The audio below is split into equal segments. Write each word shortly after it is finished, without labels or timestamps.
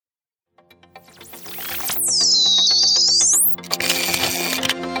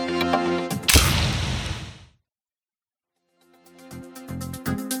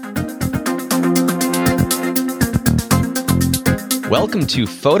Welcome to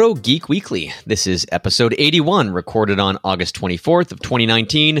Photo Geek Weekly. This is episode 81, recorded on August 24th of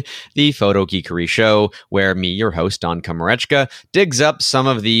 2019, the Photo Geekery Show, where me, your host, Don Komarechka, digs up some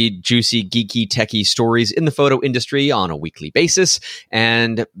of the juicy, geeky, techie stories in the photo industry on a weekly basis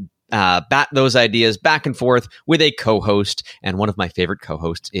and bat those ideas back and forth with a co-host. And one of my favorite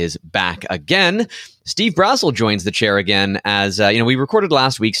co-hosts is back again. Steve Brazel joins the chair again as, we recorded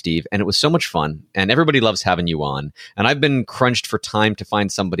last week, Steve, and it was so much fun. And everybody loves having you on. And I've been crunched for time to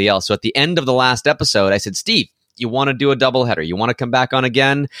find somebody else. So at the end of the last episode, I said, Steve, you want to do a doubleheader? You want to come back on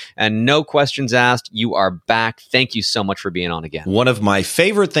again? And no questions asked. You are back. Thank you so much for being on again. One of my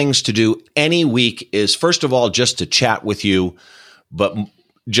favorite things to do any week is, first of all, just to chat with you, but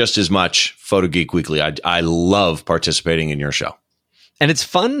just as much Photo Geek Weekly. I love participating in your show. And it's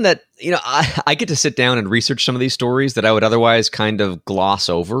fun that, I get to sit down and research some of these stories that I would otherwise kind of gloss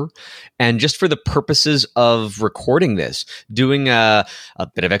over. And just for the purposes of recording this, doing a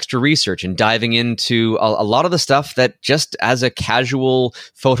bit of extra research and diving into a lot of the stuff that just as a casual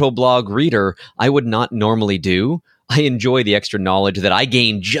photo blog reader, I would not normally do. I enjoy the extra knowledge that I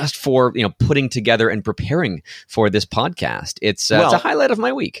gain just for, putting together and preparing for this podcast. It's a highlight of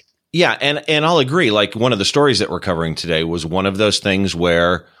my week. Yeah, and I'll agree. Like, one of the stories that we're covering today was one of those things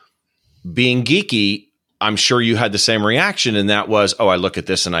where, being geeky, I'm sure you had the same reaction, and that was, I look at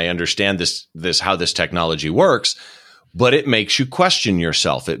this and I understand this how this technology works, but it makes you question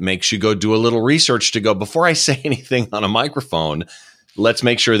yourself. It makes you go do a little research to go, before I say anything on a microphone, let's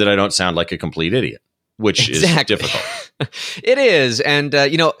make sure that I don't sound like a complete idiot. Which is difficult. It is. And,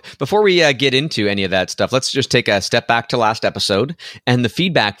 before we get into any of that stuff, let's just take a step back to last episode and the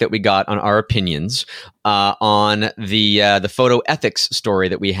feedback that we got on our opinions on the photo ethics story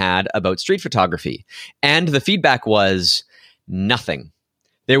that we had about street photography. And the feedback was nothing.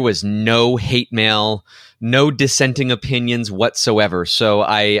 There was no hate mail, no dissenting opinions whatsoever. So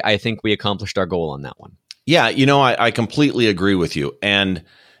I think we accomplished our goal on that one. Yeah, I completely agree with you. And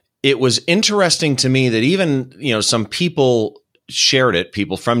it was interesting to me that even, some people shared it.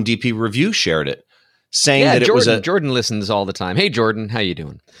 People from DP Review shared it, saying that Jordan, it was Jordan listens all the time. Hey, Jordan, how you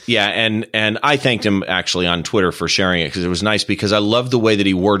doing? Yeah, and I thanked him actually on Twitter for sharing it, because it was nice, because I love the way that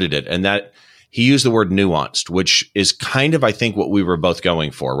he worded it, and that he used the word nuanced, which is kind of, I think, what we were both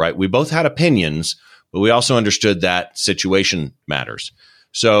going for, right? We both had opinions, but we also understood that situation matters.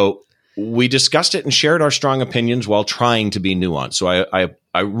 So we discussed it and shared our strong opinions while trying to be nuanced. So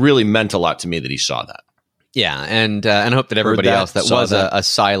I really meant a lot to me that he saw that. Yeah, and I hope that everybody else that was a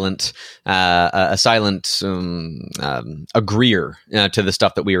silent agreeer to the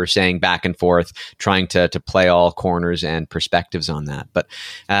stuff that we were saying back and forth, trying to play all corners and perspectives on that. But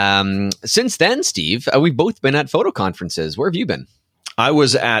since then, Steve, we've both been at photo conferences. Where have you been? I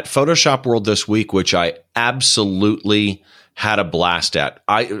was at Photoshop World this week, which I absolutely had a blast at.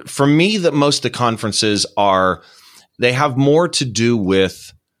 For me, most of the conferences they have more to do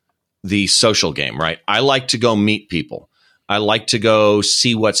with the social game, right? I like to go meet people. I like to go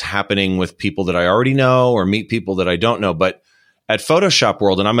see what's happening with people that I already know, or meet people that I don't know. But at Photoshop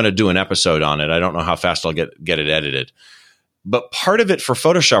World, and I'm going to do an episode on it, I don't know how fast I'll get it edited. But part of it for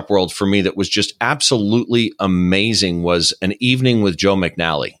Photoshop World for me that was just absolutely amazing was an evening with Joe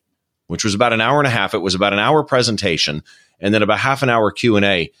McNally, which was about an hour and a half. It was about an hour presentation and then about half an hour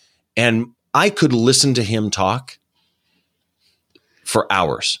Q&A. And I could listen to him talk for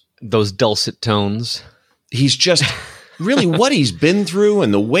hours. Those dulcet tones. He's just really what he's been through,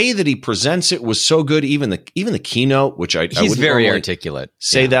 and the way that he presents it was so good. Even the keynote, which he's very articulate.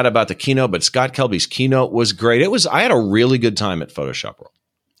 Say that about the keynote, but Scott Kelby's keynote was great. I had a really good time at Photoshop World.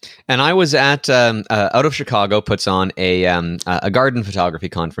 And I was at out of Chicago, puts on a garden photography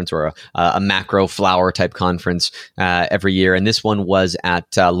conference, or a macro flower type conference every year. And this one was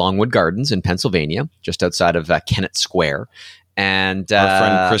at Longwood Gardens in Pennsylvania, just outside of Kennett Square. And our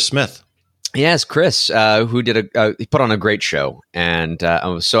friend Chris Smith. Yes, Chris, who did he put on a great show, and I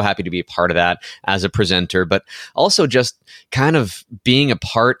was so happy to be a part of that as a presenter, but also just kind of being a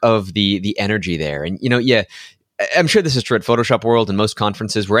part of the energy there. And I'm sure this is true at Photoshop World and most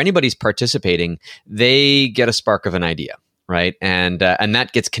conferences where anybody's participating, they get a spark of an idea. Right. And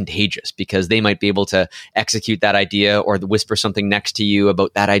that gets contagious, because they might be able to execute that idea or whisper something next to you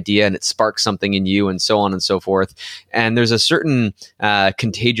about that idea, and it sparks something in you, and so on and so forth. And there's a certain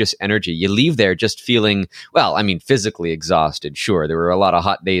contagious energy. You leave there just feeling, physically exhausted. Sure, there were a lot of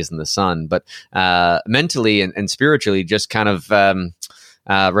hot days in the sun, but mentally and spiritually just kind of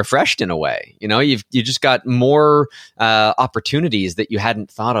refreshed in a way. You just got more opportunities that you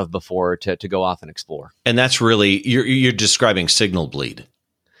hadn't thought of before to go off and explore. And that's really, you're describing signal bleed,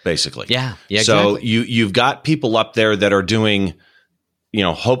 basically. Yeah, so exactly. you've got people up there that are doing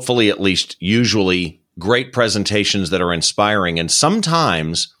hopefully at least usually great presentations that are inspiring. And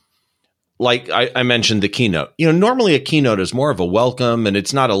sometimes, like I mentioned the keynote, normally a keynote is more of a welcome and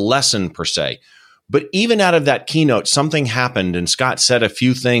it's not a lesson per se. But even out of that keynote, something happened and Scott said a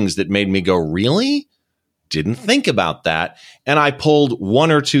few things that made me go, really? Didn't think about that. And I pulled one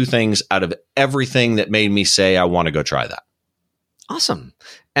or two things out of everything that made me say, I want to go try that. Awesome.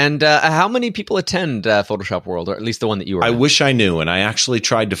 And how many people attend Photoshop World, or at least the one that you were I at? wish I knew. And I actually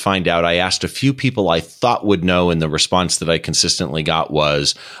tried to find out. I asked a few people I thought would know. And the response that I consistently got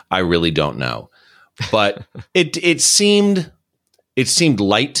was, I really don't know. But it seemed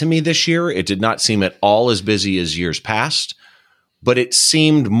light to me this year. It did not seem at all as busy as years past, but it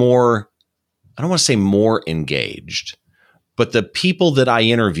seemed more, I don't want to say more engaged, but the people that I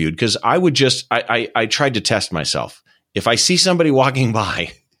interviewed, because I tried to test myself. If I see somebody walking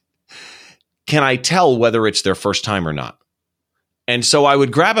by, can I tell whether it's their first time or not? And so I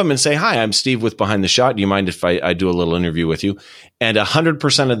would grab them and say, hi, I'm Steve with Behind the Shot. Do you mind if I do a little interview with you? And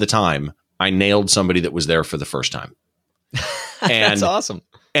 100% of the time, I nailed somebody that was there for the first time. And that's awesome.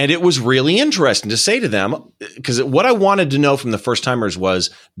 And it was really interesting to say to them, because what I wanted to know from the first timers was,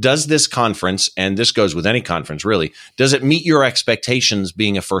 does this conference, and this goes with any conference really, does it meet your expectations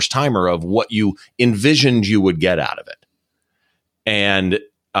being a first timer of what you envisioned you would get out of it? And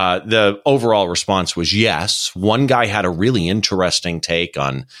the overall response was yes. One guy had a really interesting take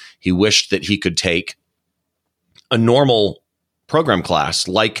on, he wished that he could take a normal program class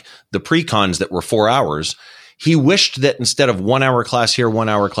like the pre-cons that were 4 hours. He wished that instead of 1 hour class here, 1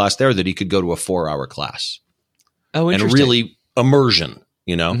 hour class there, that he could go to a 4 hour class. Oh, interesting. And really immersion,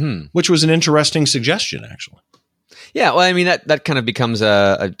 which was an interesting suggestion, actually. Yeah, well, I mean, that kind of becomes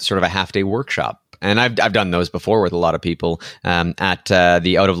a sort of a half-day workshop. And I've done those before with a lot of people. At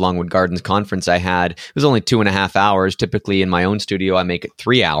the Out of Longwood Gardens conference I had, it was only 2.5 hours. Typically in my own studio, I make it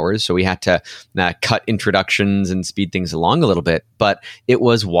 3 hours. So we had to cut introductions and speed things along a little bit. But it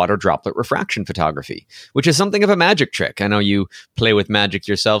was water droplet refraction photography, which is something of a magic trick. I know you play with magic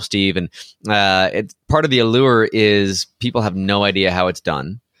yourself, Steve. And it's part of the allure is people have no idea how it's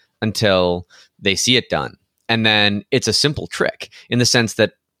done until they see it done. And then it's a simple trick in the sense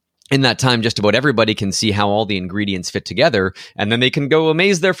that in that time, just about everybody can see how all the ingredients fit together, and then they can go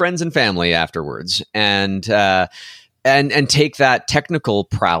amaze their friends and family afterwards, and take that technical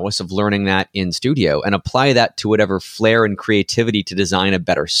prowess of learning that in studio and apply that to whatever flair and creativity to design a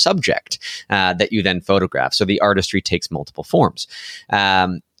better subject that you then photograph. So the artistry takes multiple forms,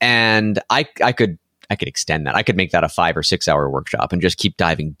 and I could extend that. I could make that a 5 or 6 hour workshop and just keep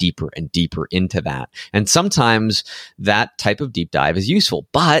diving deeper and deeper into that. And sometimes that type of deep dive is useful,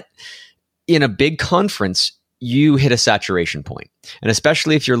 but in a big conference, you hit a saturation point. And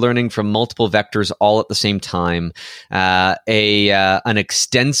especially if you're learning from multiple vectors all at the same time, an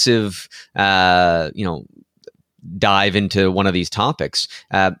extensive, dive into one of these topics,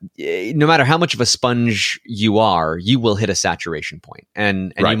 no matter how much of a sponge you are, you will hit a saturation point,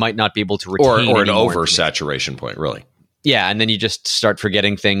 and right. You might not be able to retain or an oversaturation point, really. Yeah, and then you just start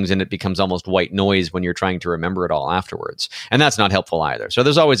forgetting things, and it becomes almost white noise when you're trying to remember it all afterwards, and that's not helpful either. So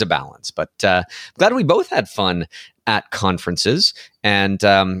there's always a balance. But glad we both had fun at conferences. And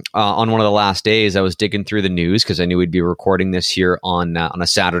on one of the last days, I was digging through the news because I knew we'd be recording this here on a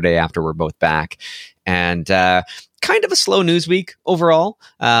Saturday after we're both back. And kind of a slow news week overall.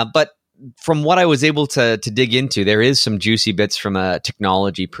 But from what I was able to dig into, there is some juicy bits from a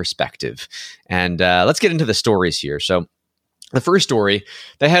technology perspective. And let's get into the stories here. So the first story,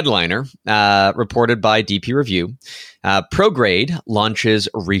 the headliner, reported by DP Review, ProGrade launches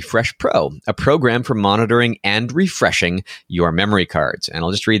Refresh Pro, a program for monitoring and refreshing your memory cards. And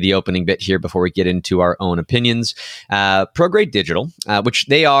I'll just read the opening bit here before we get into our own opinions. ProGrade Digital, which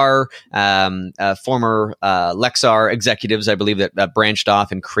they are former Lexar executives, I believe, that branched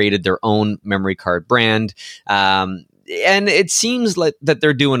off and created their own memory card brand. And it seems like that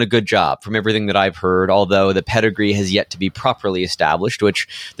they're doing a good job from everything that I've heard, although the pedigree has yet to be properly established, which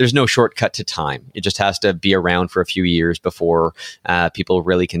there's no shortcut to time. It just has to be around for a few years before people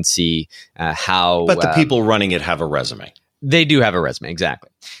really can see how... But the people running it have a resume. They do have a resume, exactly.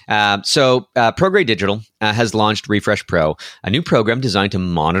 So ProGrade Digital has launched Refresh Pro, a new program designed to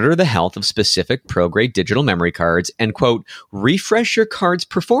monitor the health of specific ProGrade digital memory cards and, quote, refresh your card's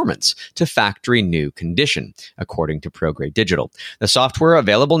performance to factory new condition, according to ProGrade Digital. The software,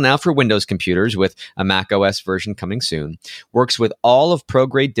 available now for Windows computers with a Mac OS version coming soon, works with all of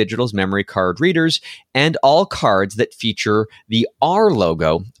ProGrade Digital's memory card readers and all cards that feature the R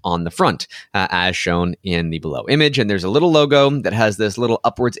logo on the front, as shown in the below image. And there's a little logo that has this little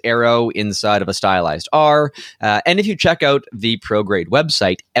upwards arrow inside of a stylized R. And if you check out the ProGrade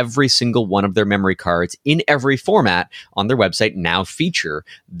website, every single one of their memory cards in every format on their website now feature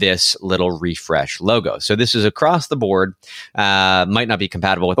this little refresh logo. So this is across the board. Might not be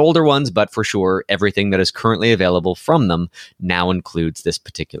compatible with older ones, but for sure, everything that is currently available from them now includes this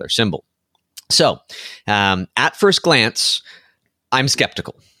particular symbol. So at first glance, I'm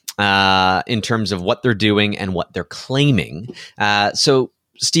skeptical in terms of what they're doing and what they're claiming. So,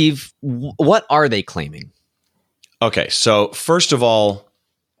 Steve, what are they claiming? Okay, so first of all,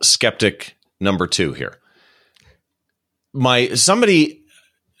 skeptic number 2 here.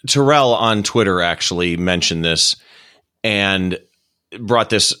 Terrell on Twitter actually mentioned this and brought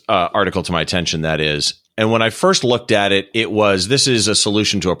this article to my attention, that is. And when I first looked at it, this is a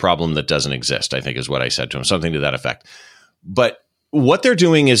solution to a problem that doesn't exist, I think is what I said to him, something to that effect. But what they're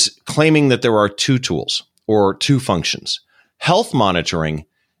doing is claiming that there are 2 tools or 2 functions, health monitoring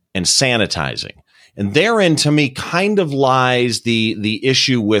and sanitizing. And therein, to me, kind of lies the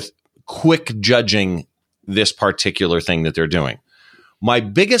issue with quick judging this particular thing that they're doing. My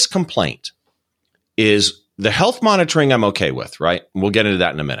biggest complaint is the health monitoring I'm okay with, right? We'll get into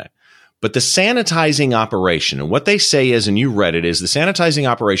that in a minute. But the sanitizing operation, and what they say is, and you read it, is the sanitizing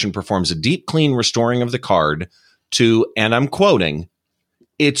operation performs a deep clean restoring of the card to, and I'm quoting,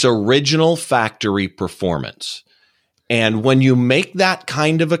 its original factory performance. And when you make that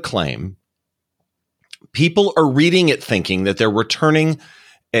kind of a claim, people are reading it thinking that they're returning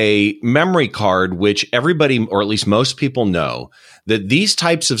a memory card, which everybody, or at least most people, know that these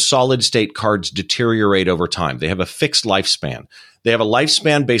types of solid state cards deteriorate over time. They have a fixed lifespan. They have a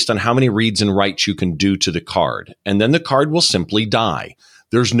lifespan based on how many reads and writes you can do to the card. And then the card will simply die.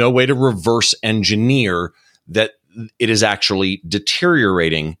 There's no way to reverse engineer that it is actually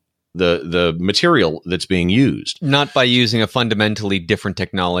deteriorating the material that's being used. Not by using a fundamentally different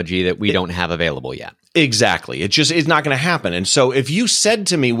technology that we don't have available yet. Exactly. It's not going to happen. And so if you said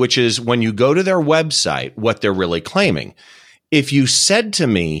to me, which is when you go to their website, what they're really claiming, if you said to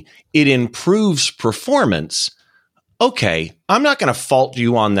me, it improves performance, okay, I'm not going to fault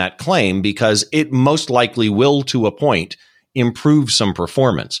you on that claim because it most likely will, to a point, improve some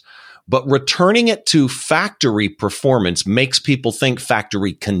performance. But returning it to factory performance makes people think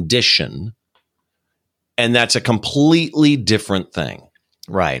factory condition, and that's a completely different thing.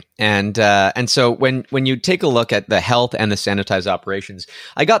 Right. And so when you take a look at the health and the sanitized operations,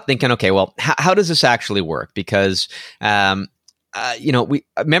 I got thinking, okay, well, how does this actually work? Because memory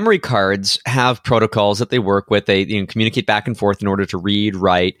cards have protocols that they work with. They communicate back and forth in order to read,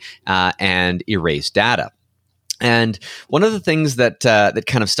 write, and erase data. And one of the things that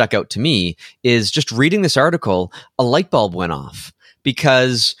kind of stuck out to me is just reading this article, a light bulb went off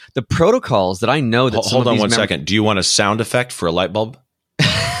because the protocols that I know that hold on one second. Do you want a sound effect for a light bulb?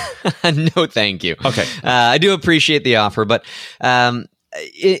 No, thank you. Okay. I do appreciate the offer, but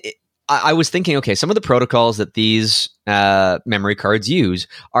I was thinking, okay, some of the protocols that these memory cards use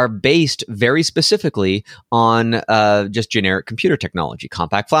are based very specifically on just generic computer technology.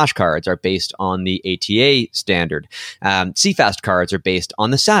 Compact flash cards are based on the ATA standard. CFast cards are based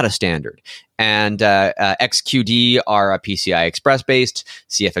on the SATA standard. And XQD are PCI Express based.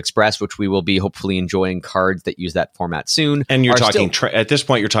 CF Express, which we will be hopefully enjoying cards that use that format soon. And you're talking, at this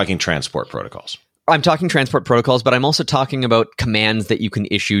point, you're talking transport protocols. I'm talking transport protocols, but I'm also talking about commands that you can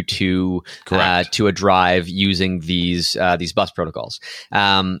issue to a drive using these bus protocols.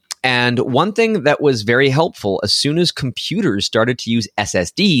 And one thing that was very helpful as soon as computers started to use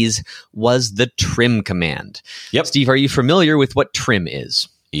SSDs was the trim command. Yep. Steve, are you familiar with what trim is?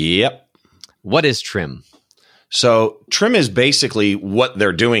 Yep. What is trim? So trim is basically what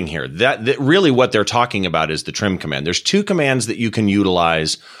they're doing here. That really what they're talking about is the trim command. There's 2 commands that you can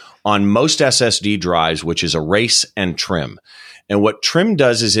utilize on most SSD drives, which is erase and trim. And what trim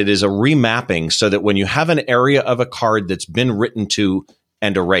does is it is a remapping so that when you have an area of a card that's been written to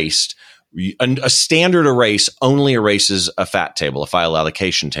and erased, a standard erase only erases a FAT table, a file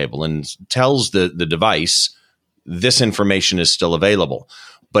allocation table, and tells the device this information is still available.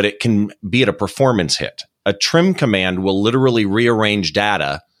 But it can be at a performance hit. A trim command will literally rearrange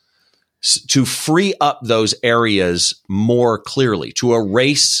data to free up those areas more clearly, to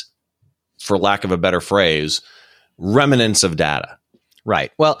erase, for lack of a better phrase, remnants of data.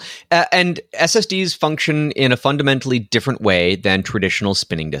 Right. Well, and SSDs function in a fundamentally different way than traditional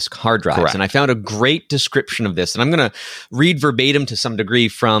spinning disk hard drives. Correct. And I found a great description of this. And I'm going to read verbatim to some degree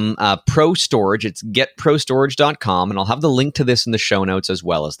from Pro Storage. It's getprostorage.com. And I'll have the link to this in the show notes as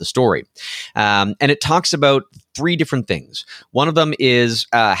well as the story. And it talks about 3 different things. One of them is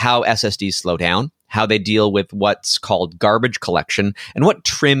how SSDs slow down, how they deal with what's called garbage collection, and what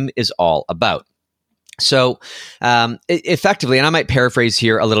TRIM is all about. So effectively, and I might paraphrase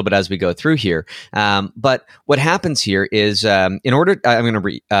here a little bit as we go through here, but what happens here is in order, I'm going to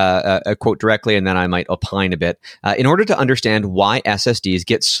read a quote directly and then I might opine a bit. In order to understand why SSDs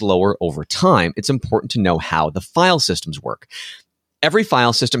get slower over time, it's important to know how the file systems work. Every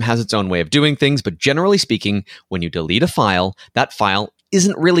file system has its own way of doing things, but generally speaking, when you delete a file, that file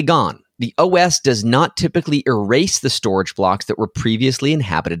isn't really gone. The OS does not typically erase the storage blocks that were previously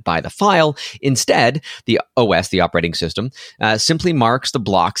inhabited by the file. Instead, the OS, the operating system, simply marks the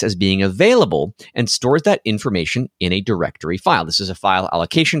blocks as being available and stores that information in a directory file. This is a file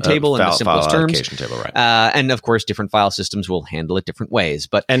allocation table in the simplest terms. Allocation table, right. And of course, different file systems will handle it different ways.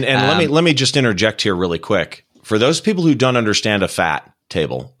 But let me just interject here really quick. For those people who don't understand a FAT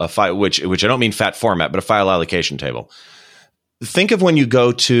table, a file, which I don't mean FAT format, but a file allocation table. Think of when you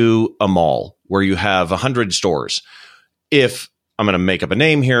go to a mall where you have 100 stores. If I'm going to make up a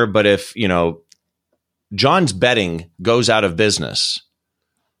name here, but if, John's Bedding goes out of business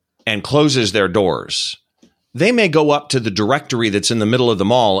and closes their doors, they may go up to the directory that's in the middle of the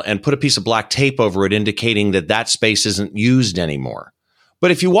mall and put a piece of black tape over it indicating that that space isn't used anymore. But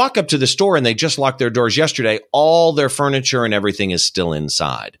if you walk up to the store and they just locked their doors yesterday, all their furniture and everything is still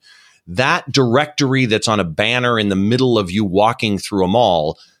inside. That directory that's on a banner in the middle of you walking through a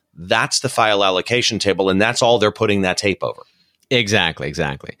mall, that's the file allocation table, and that's all they're putting that tape over. Exactly.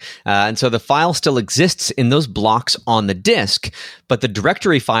 And so the file still exists in those blocks on the disk, but the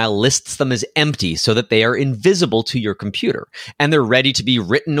directory file lists them as empty so that they are invisible to your computer and they're ready to be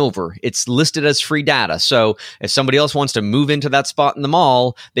written over. It's listed as free data. So if somebody else wants to move into that spot in the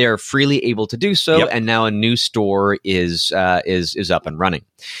mall, they are freely able to do so. Yep. And now a new store is up and running.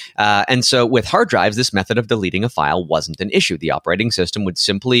 And so with hard drives, this method of deleting a file wasn't an issue. The operating system would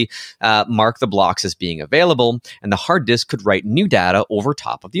simply mark the blocks as being available, and the hard disk could write new data over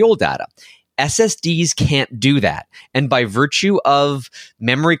top of the old data. SSDs can't do that. And by virtue of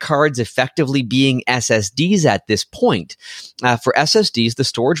memory cards effectively being SSDs at this point, for SSDs, the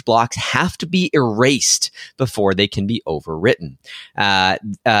storage blocks have to be erased before they can be overwritten.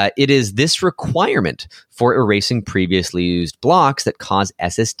 It is this requirement for erasing previously used blocks that cause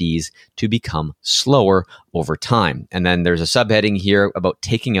SSDs to become slower over time. And then there's a subheading here about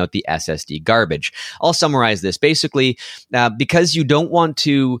taking out the SSD garbage. I'll summarize this. Basically, because you don't want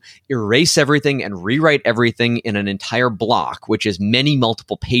to erase everything and rewrite everything in an entire block, which is many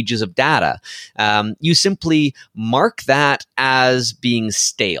multiple pages of data, you simply mark that as being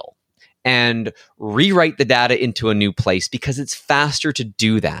stale and rewrite the data into a new place because it's faster to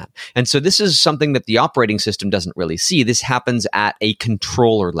do that. And so this is something that the operating system doesn't really see. This happens at a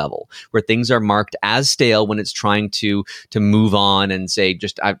controller level where things are marked as stale when it's trying to move on and say,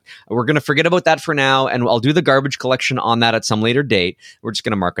 we're going to forget about that for now, and I'll do the garbage collection on that at some later date. We're just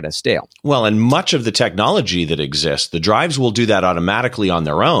going to mark it as stale. Well, and much of the technology that exists, the drives will do that automatically on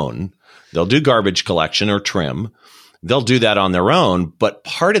their own. They'll do garbage collection or trim. They'll do that on their own, but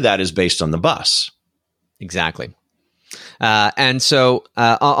part of that is based on the bus. Exactly. And so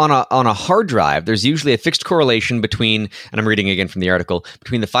on a hard drive, there's usually a fixed correlation between, and I'm reading again from the article,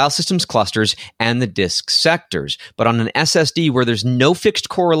 between the file system's clusters and the disk sectors. But on an SSD where there's no fixed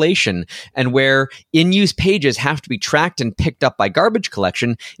correlation and where in-use pages have to be tracked and picked up by garbage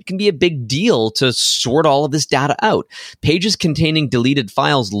collection, it can be a big deal to sort all of this data out. Pages containing deleted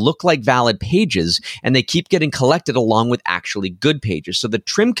files look like valid pages, and they keep getting collected along with actually good pages. So the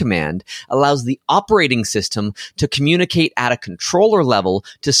trim command allows the operating system to communicate at a controller level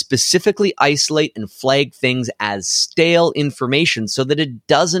to specifically isolate and flag things as stale information so that it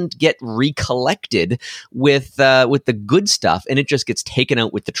doesn't get recollected with the good stuff and it just gets taken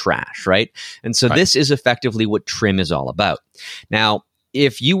out with the trash, right? And so This is effectively what trim is all about. Now,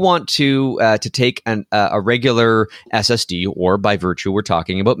 if you want to take a regular SSD, or by virtue, we're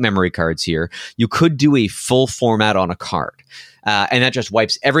talking about memory cards here, you could do a full format on a card. And that just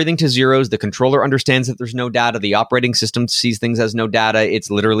wipes everything to zeros. The controller understands that there's no data. The operating system sees things as no data.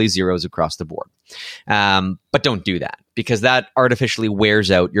 It's literally zeros across the board. But don't do that, because that artificially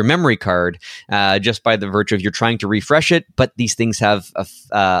wears out your memory card just by the virtue of you're trying to refresh it. But these things have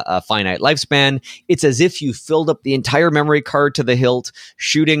a finite lifespan. It's as if you filled up the entire memory card to the hilt,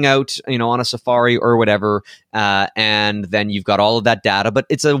 shooting out, on a Safari or whatever, and then you've got all of that data. But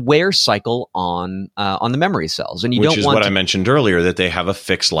it's a wear cycle on the memory cells, and which is what I mentioned earlier, that they have a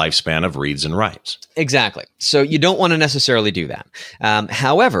fixed lifespan of reads and writes. Exactly. So you don't want to necessarily do that.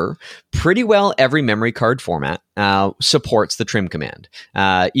 However, pretty well every memory card format supports the trim command.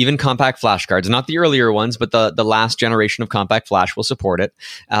 Even compact flash cards, not the earlier ones, but the last generation of compact flash will support it.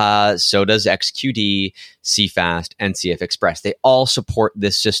 So does XQD, CFast, and CF Express. They all support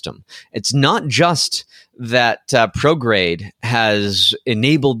this system. It's not just that ProGrade has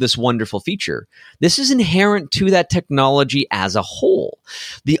enabled this wonderful feature. This is inherent to that technology as a whole.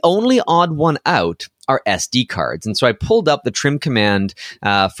 The only odd one out are SD cards. And so I pulled up the trim command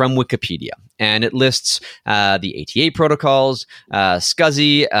from Wikipedia, and it lists the ATA protocols,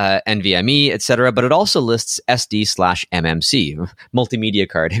 SCSI, NVMe, etc. But it also lists SD/MMC, multimedia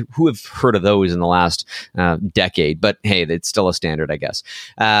card. Who have heard of those in the last decade? But hey, it's still a standard, I guess.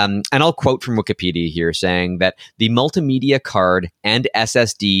 And I'll quote from Wikipedia here saying that the multimedia card and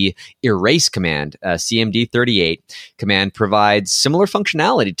SSD erase command, CMD38 command, provides similar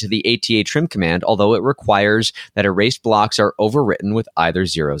functionality to the ATA trim command, although it requires that erased blocks are overwritten with either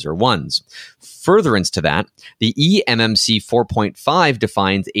zeros or ones. Furtherance to that, the eMMC 4.5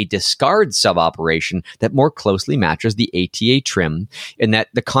 defines a discard sub-operation that more closely matches the ATA trim in that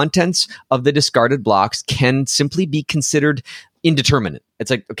the contents of the discarded blocks can simply be considered indeterminate.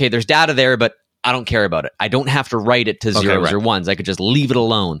 It's like, okay, there's data there, but I don't care about it. I don't have to write it to zeros or ones. I could just leave it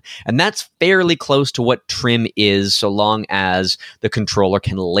alone. And that's fairly close to what trim is, so long as the controller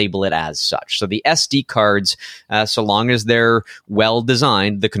can label it as such. So the SD cards, so long as they're well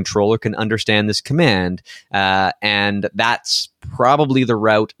designed, the controller can understand this command. And that's probably the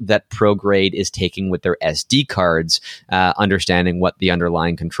route that ProGrade is taking with their SD cards, understanding what the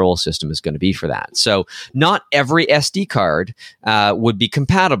underlying control system is going to be for that. So not every SD card would be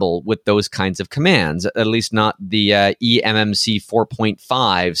compatible with those kinds of commands, at least not the eMMC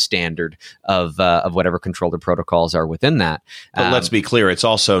 4.5 standard of whatever controller protocols are within that. But let's be clear, it's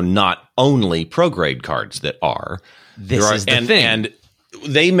also not only ProGrade cards that are. This is the thing. And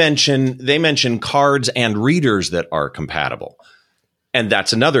they mention cards and readers that are compatible. And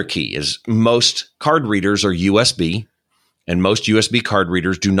that's another key, is most card readers are USB, and most USB card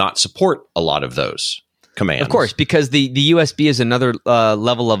readers do not support a lot of those commands. Of course, because the USB is another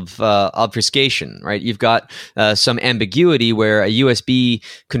level of obfuscation, right? You've got some ambiguity where a USB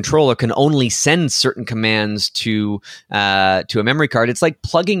controller can only send certain commands to a memory card. It's like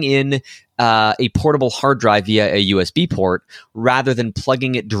plugging in a portable hard drive via a USB port rather than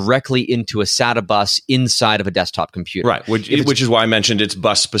plugging it directly into a SATA bus inside of a desktop computer. Right, which is why I mentioned it's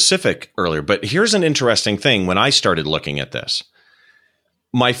bus specific earlier. But here's an interesting thing when I started looking at this.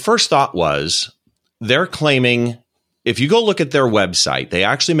 My first thought was they're claiming, if you go look at their website, they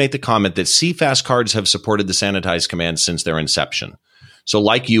actually make the comment that CFast cards have supported the sanitize command since their inception. So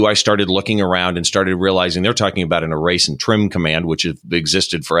like you, I started looking around and started realizing they're talking about an erase and trim command, which have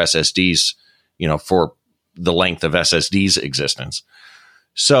existed for SSDs, for the length of SSD's existence.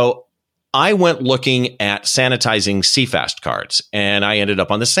 So I went looking at sanitizing CFast cards, and I ended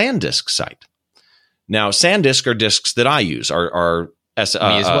up on the SanDisk site. Now, SanDisk are disks that I use, are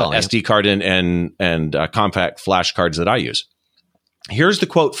SD card and compact flash cards that I use. Here's the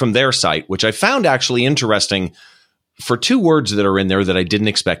quote from their site, which I found actually interesting for two words that are in there that I didn't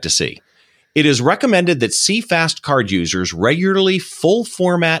expect to see. It is recommended that CFast card users regularly full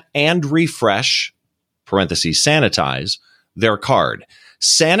format and refresh, parentheses, sanitize, their card.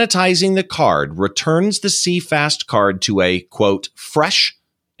 Sanitizing the card returns the CFast card to a, quote, fresh,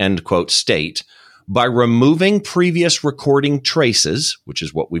 end quote, state by removing previous recording traces, which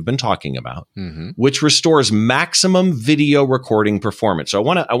is what we've been talking about, which restores maximum video recording performance. So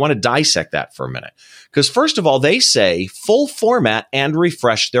I want to dissect that for a minute. Because first of all, they say full format and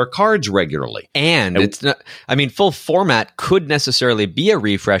refresh their cards regularly. And it's not, full format could necessarily be a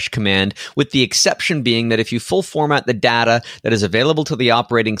refresh command, with the exception being that if you full format the data that is available to the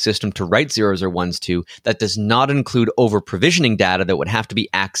operating system to write zeros or ones to, that does not include over provisioning data that would have to be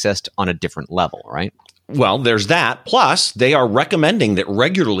accessed on a different level, right? Well, there's that. Plus, they are recommending that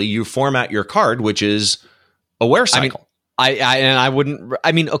regularly you format your card, which is a wear cycle. So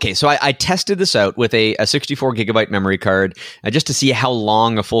I tested this out with a 64 gigabyte memory card just to see how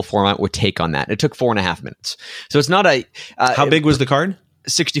long a full format would take on that. It took 4.5 minutes. So it's not a... how big was the card?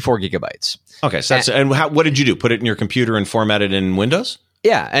 64 gigabytes. Okay. So what did you do? Put it in your computer and format it in Windows?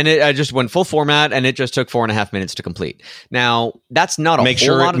 Yeah, and I just went full format, and it just took 4.5 minutes to complete. Now, that's not a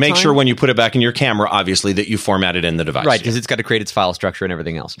whole lot of time. Make sure when you put it back in your camera, obviously, that you format it in the device. Right, because it's got to create its file structure and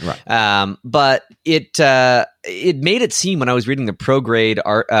everything else. Right. But it made it seem when I was reading the ProGrade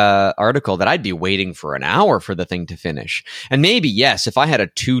article that I'd be waiting for an hour for the thing to finish. And maybe, yes, if I had a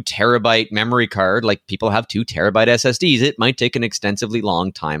 2 terabyte memory card, like people have 2 terabyte SSDs, it might take an extensively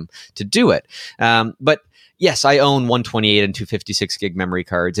long time to do it. But yes, I own 128 and 256 gig memory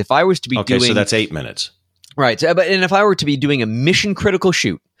cards. If I was to be okay, doing, so that's 8 minutes. Right. And if I were to be doing a mission critical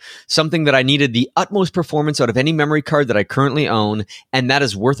shoot, something that I needed the utmost performance out of any memory card that I currently own, and that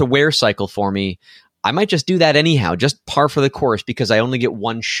is worth a wear cycle for me, I might just do that anyhow, just par for the course, because I only get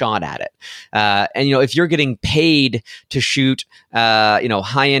one shot at it. And, if you're getting paid to shoot,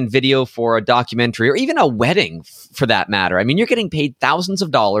 high-end video for a documentary or even a wedding for that matter, I mean, you're getting paid thousands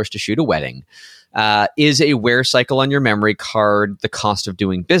of dollars to shoot a wedding. Is a wear cycle on your memory card the cost of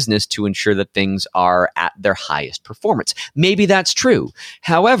doing business to ensure that things are at their highest performance? Maybe that's true.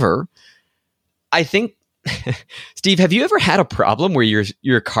 However, I think, Steve, have you ever had a problem where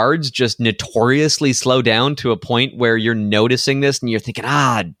your cards just notoriously slow down to a point where you're noticing this and you're thinking,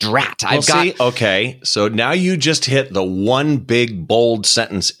 drat, okay, so now you just hit the one big bold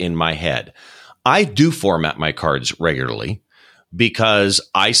sentence in my head. I do format my cards regularly, because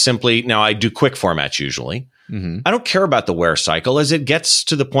I do quick formats usually. Mm-hmm. I don't care about the wear cycle. As it gets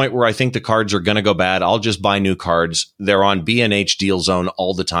to the point where I think the cards are going to go bad, I'll just buy new cards. They're on B&H Deal Zone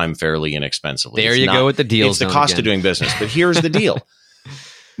all the time, fairly inexpensively. There you go with the deal It's zone the cost again. of doing business. But here's the deal.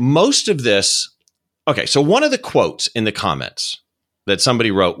 Most of this, okay, so one of the quotes in the comments that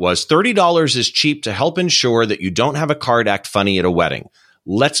somebody wrote was, $30 is cheap to help ensure that you don't have a card act funny at a wedding.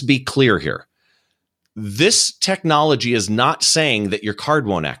 Let's be clear here. This technology is not saying that your card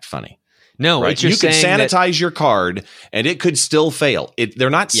won't act funny. No, right? it's just you could saying sanitize your card and it could still fail.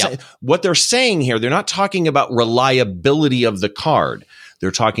 They're not what they're saying here. They're not talking about reliability of the card. They're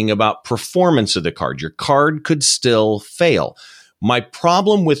talking about performance of the card. Your card could still fail. My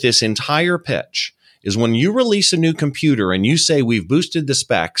problem with this entire pitch is when you release a new computer and you say we've boosted the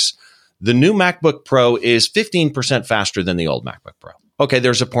specs, the new MacBook Pro is 15% faster than the old MacBook Pro. Okay,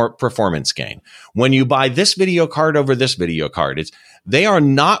 there's a performance gain. When you buy this video card over this video card, they are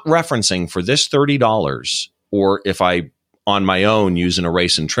not referencing for this $30, or if I, on my own, use an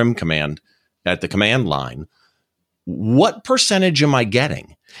erase and trim command at the command line, what percentage am I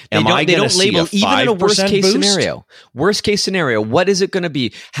getting? They don't label even in a worst case scenario. Worst case scenario, what is it going to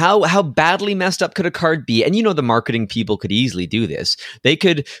be? How badly messed up could a card be? And the marketing people could easily do this. They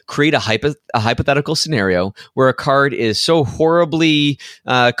could create a hypothetical scenario where a card is so horribly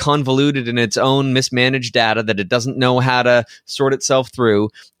convoluted in its own mismanaged data that it doesn't know how to sort itself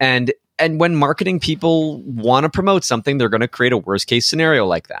through. And when marketing people want to promote something, they're going to create a worst case scenario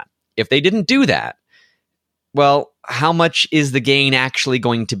like that. If they didn't do that, well, how much is the gain actually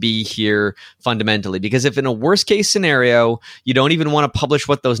going to be here fundamentally? Because if in a worst case scenario, you don't even want to publish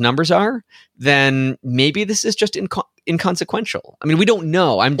what those numbers are, then maybe this is just inconsequential. I mean, we don't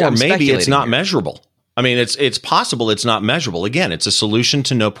know. Or maybe it's not here. Measurable. I mean, it's possible it's not measurable. Again, it's a solution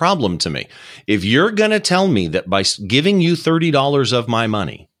to no problem to me. If you're going to tell me that by giving you $30 of my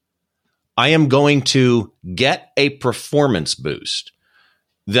money, I am going to get a performance boost,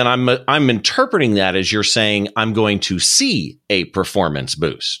 then I'm interpreting that as you're saying I'm going to see a performance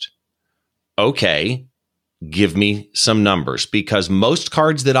boost. Okay, give me some numbers, because most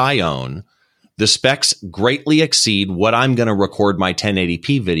cards that I own, the specs greatly exceed what I'm going to record my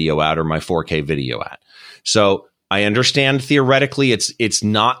 1080p video at or my 4K video at. So I understand theoretically it's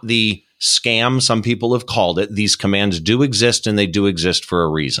not the scam some people have called it. These commands do exist, and they do exist for a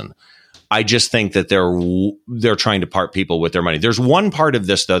reason. I just think that they're trying to part people with their money. There's one part of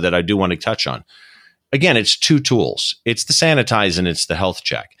this, though, that I do want to touch on. Again, it's two tools. It's the sanitize and it's the health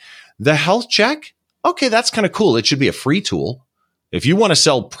check. The health check, okay, that's kind of cool. It should be a free tool. If you want to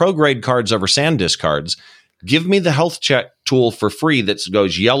sell pro-grade cards over SanDisk cards, give me the health check tool for free that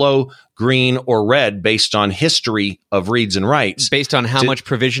goes yellow, green, or red based on history of reads and writes. Based on how much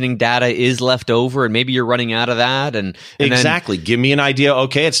provisioning data is left over, and maybe you're running out of that. And exactly. Give me an idea.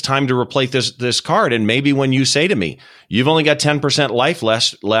 Okay, it's time to replace this card. And maybe when you say to me, you've only got 10% life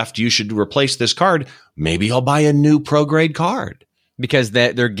left, you should replace this card. Maybe I'll buy a new pro-grade card. Because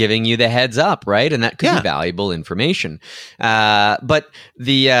they're giving you the heads up, right? And that could be valuable information. But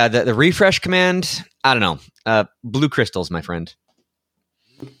the refresh command, I don't know. Blue crystals, my friend.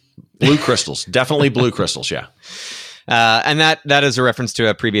 Blue crystals. Definitely blue crystals, yeah. And that is a reference to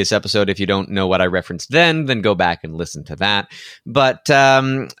a previous episode. If you don't know what I referenced then go back and listen to that. But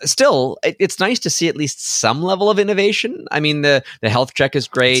still, it's nice to see at least some level of innovation. I mean, the health check is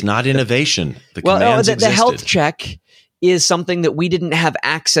great. It's not innovation. The health check is something that we didn't have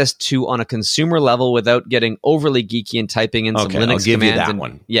access to on a consumer level without getting overly geeky and typing in some Linux commands. I'll give you that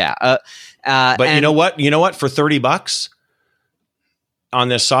one. Yeah. But you know what? For $30 on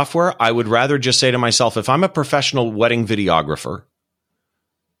this software, I would rather just say to myself, if I'm a professional wedding videographer,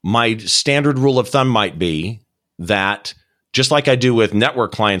 my standard rule of thumb might be that Just like I do with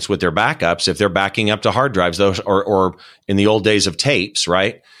network clients with their backups, if they're backing up to hard drives, those or in the old days of tapes,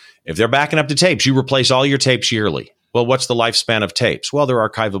 right? If they're backing up to tapes, you replace all your tapes yearly. Well, what's the lifespan of tapes? Well, they're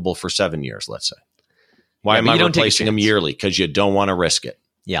archivable for 7 years, let's say. Why am I replacing them yearly? Because you don't want to risk it.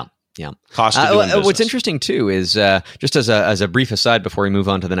 Yeah. Yeah. Cost of doing business. What's interesting too is just as a brief aside before we move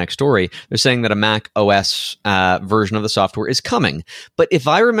on to the next story, they're saying that a Mac OS version of the software is coming. But if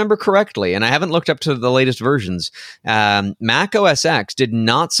I remember correctly, and I haven't looked up to the latest versions, Mac OS X did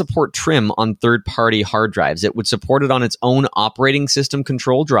not support trim on third-party hard drives. It would support it on its own operating system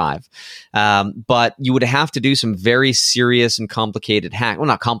control drive, but you would have to do some very serious and complicated hack. Well,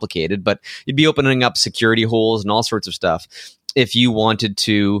 not complicated, but you'd be opening up security holes and all sorts of stuff if you wanted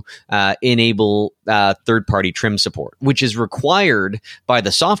to enable third-party trim support, which is required by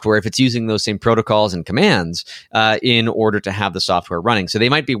the software if it's using those same protocols and commands in order to have the software running. So they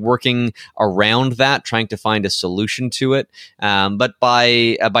might be working around that, trying to find a solution to it. But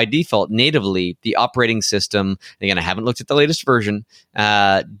by default, natively, the operating system, again, I haven't looked at the latest version,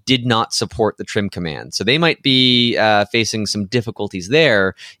 did not support the trim command. So they might be facing some difficulties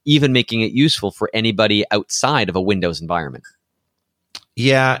there, even making it useful for anybody outside of a Windows environment.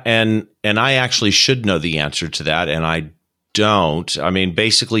 Yeah, and I actually should know the answer to that, and I don't. I mean,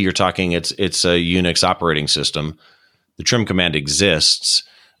 basically, you're talking it's a Unix operating system. The trim command exists.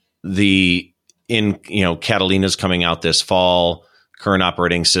 Catalina's coming out this fall. Current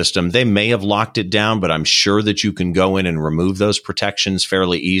operating system, they may have locked it down, but I'm sure that you can go in and remove those protections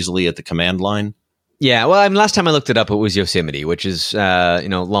fairly easily at the command line. Yeah, well, last time I looked it up, it was Yosemite, which is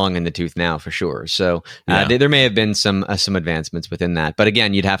long in the tooth now for sure. So there may have been some advancements within that, but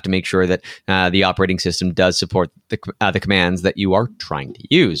again, you'd have to make sure that the operating system does support the commands that you are trying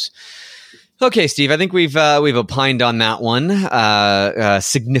to use. Okay, Steve, I think we've opined on that one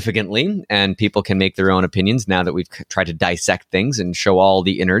significantly, and people can make their own opinions now that we've tried to dissect things and show all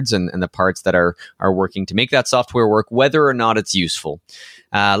the innards and the parts that are working to make that software work, whether or not it's useful.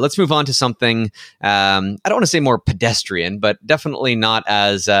 Let's move on to something, I don't want to say more pedestrian, but definitely not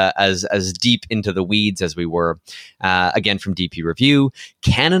as deep into the weeds as we were. Again, from DP Review,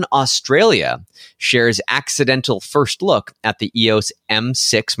 Canon Australia shares accidental first look at the EOS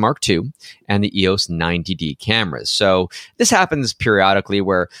M6 Mark II and the EOS 90D cameras. So this happens periodically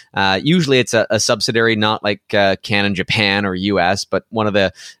where usually it's a subsidiary, not like Canon Japan or US, but one of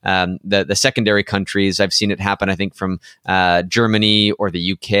the secondary countries. I've seen it happen, I think, from Germany or the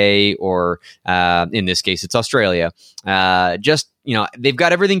UK, or in this case, it's Australia. They've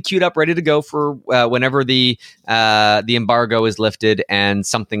got everything queued up, ready to go for whenever the embargo is lifted and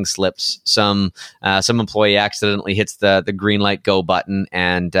something slips. Some employee accidentally hits the green light go button,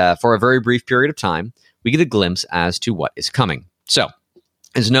 and for a very brief period of time, we get a glimpse as to what is coming. So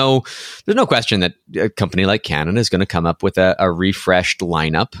there's no question that a company like Canon is going to come up with a refreshed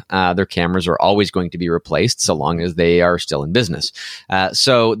lineup. Their cameras are always going to be replaced so long as they are still in business.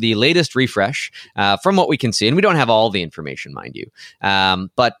 So the latest refresh, from what we can see, and we don't have all the information, mind you,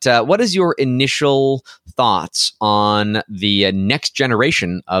 but what is your initial thoughts on the next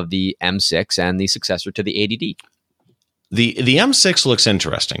generation of the M6 and the successor to the 80D? The M6 looks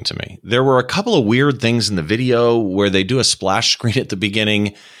interesting to me. There were a couple of weird things in the video where they do a splash screen at the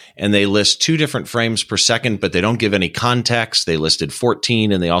beginning and they list 2 different frames per second, but they don't give any context. They listed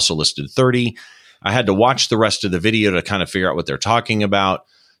 14 and they also listed 30. I had to watch the rest of the video to kind of figure out what they're talking about.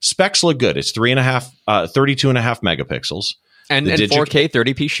 Specs look good. It's 32.5 megapixels. And 4K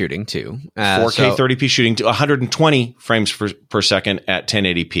 30p shooting too. 4K 30p shooting to 120 frames per second at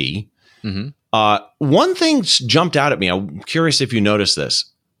 1080p. Mm-hmm. One thing jumped out at me. I'm curious if you noticed this.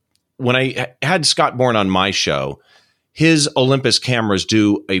 When I had Scott Bourne on my show, his Olympus cameras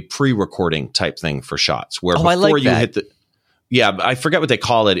do a pre-recording type thing for shots where before you hit the, I forget what they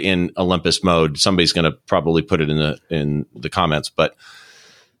call it in Olympus mode. Somebody's going to probably put it in the comments, but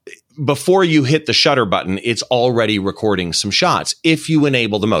before you hit the shutter button, it's already recording some shots. If you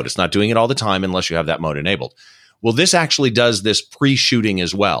enable the mode, it's not doing it all the time unless you have that mode enabled. Well, this actually does this pre-shooting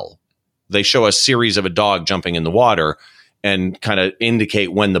as well. They show a series of a dog jumping in the water and kind of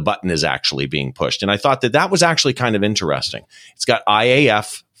indicate when the button is actually being pushed. And I thought that was actually kind of interesting. It's got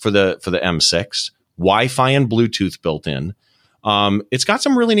IAF for the M6, Wi-Fi and Bluetooth built in. It's got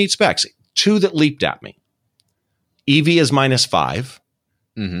some really neat specs. 2 that leaped at me. EV is -5,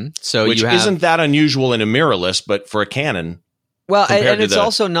 so which isn't that unusual in a mirrorless, but for a Canon. Well, and it's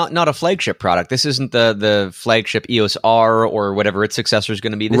also not a flagship product. This isn't the flagship EOS R or whatever its successor is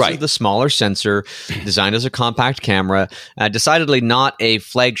going to be. This is the smaller sensor designed as a compact camera. Decidedly not a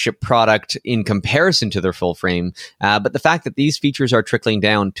flagship product in comparison to their full frame. But the fact that these features are trickling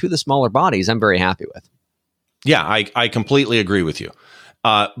down to the smaller bodies, I'm very happy with. Yeah, I completely agree with you.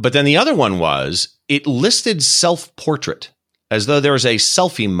 But then the other one was it listed self-portrait as though there was a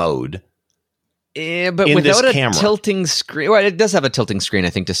selfie mode. But without a tilting screen. Well, it does have a tilting screen, I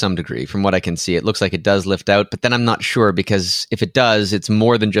think, to some degree. From what I can see, it looks like it does lift out. But then I'm not sure, because if it does, it's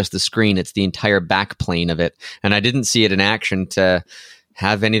more than just the screen. It's the entire back plane of it. And I didn't see it in action to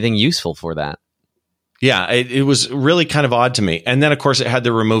have anything useful for that. Yeah, it was really kind of odd to me. And then, of course, it had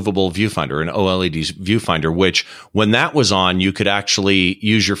the removable viewfinder, an OLED viewfinder, which when that was on, you could actually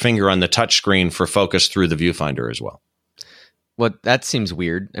use your finger on the touch screen for focus through the viewfinder as well. Well, that seems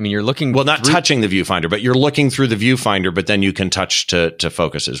weird. I mean, you're looking... Well, not touching the viewfinder, but you're looking through the viewfinder, but then you can touch to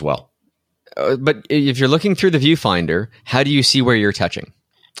focus as well. But if you're looking through the viewfinder, how do you see where you're touching?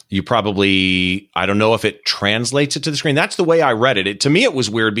 You probably... I don't know if it translates it to the screen. That's the way I read it. To me, it was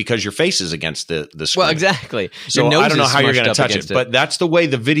weird because your face is against the screen. Well, exactly. So I don't know how you're going to touch it, but that's the way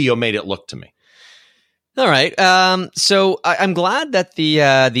the video made it look to me. All right. So I'm glad that the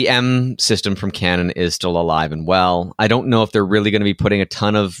M system from Canon is still alive and well. I don't know if they're really going to be putting a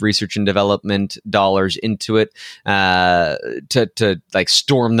ton of research and development dollars into it to like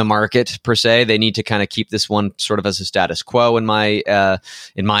storm the market per se. They need to kind of keep this one sort of as a status quo in my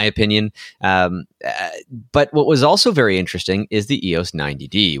opinion. But what was also very interesting is the EOS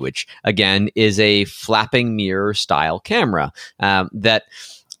 90D, which again is a flapping mirror style camera that.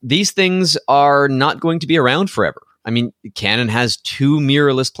 These things are not going to be around forever. I mean, Canon has two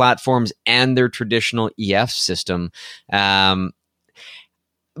mirrorless platforms and their traditional EF system. But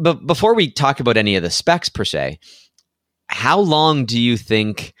before we talk about any of the specs per se, how long do you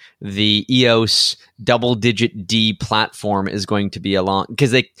think the EOS double-digit D platform is going to be along? Because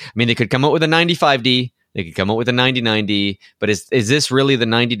they could come out with a 95D, they could come out with a 99D, but is this really the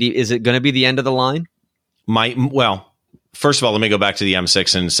 90D? Is it going to be the end of the line? First of all, let me go back to the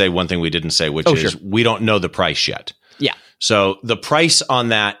M6 and say one thing we didn't say, which is we don't know the price yet. Yeah. So the price on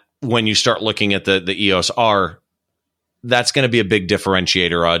that, when you start looking at the EOS R, that's going to be a big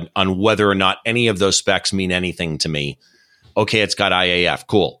differentiator on whether or not any of those specs mean anything to me. Okay, it's got IAF.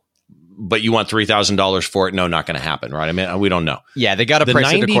 Cool. But you want $3,000 for it? No, not going to happen, right? I mean, we don't know. Yeah, they got to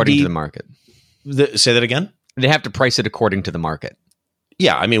price it according to the market. Say that again? They have to price it according to the market.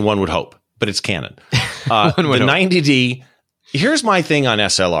 Yeah, I mean, one would hope, but it's Canon. The 90D, here's my thing on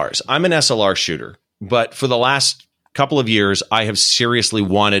SLRs. I'm an SLR shooter, but for the last couple of years, I have seriously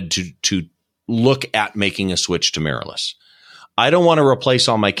wanted to look at making a switch to mirrorless. I don't want to replace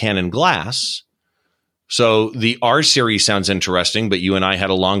all my Canon glass. So the R series sounds interesting, but you and I had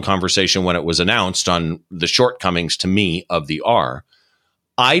a long conversation when it was announced on the shortcomings to me of the R.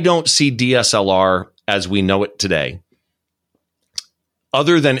 I don't see DSLR as we know it today,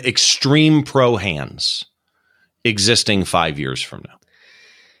 other than extreme pro hands, existing 5 years from now.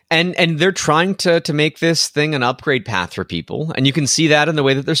 And they're trying to make this thing an upgrade path for people. And you can see that in the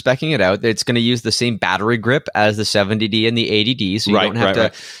way that they're speccing it out. It's going to use the same battery grip as the 70D and the 80D. So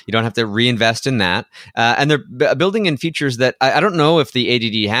you don't have to reinvest in that. And they're building in features that I don't know if the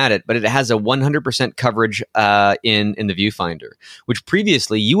 80D had it, but it has a 100% coverage in the viewfinder, which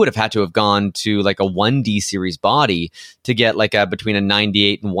previously you would have had to have gone to like a 1D series body to get like between a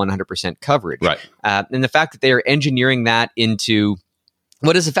 98 and 100% coverage. Right. And the fact that they are engineering that into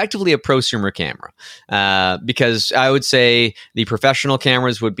what is effectively a prosumer camera, because I would say the professional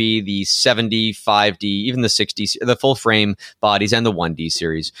cameras would be the 75D, even the 60, the full frame bodies and the 1D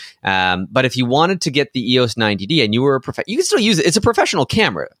series. But if you wanted to get the EOS 90D and you were you can still use it. It's a professional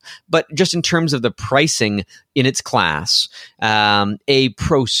camera, but just in terms of the pricing in its class, a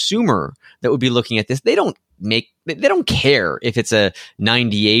prosumer that would be looking at this, they don't care if it's a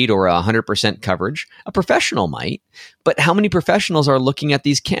 98 or 100% coverage. A professional might, but how many professionals are looking at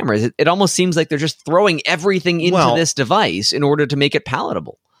these cameras? It almost seems like they're just throwing everything into this device in order to make it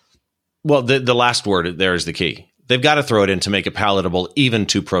palatable. Well, the last word there is the key. They've got to throw it in to make it palatable even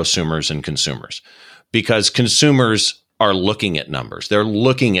to prosumers and consumers, because consumers are looking at numbers. They're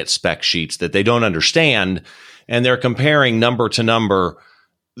looking at spec sheets that they don't understand, and they're comparing number to number.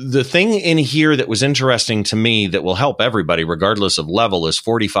 The thing in here that was interesting to me that will help everybody, regardless of level, is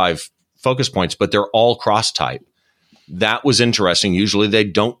 45 focus points, but they're all cross type. That was interesting. Usually they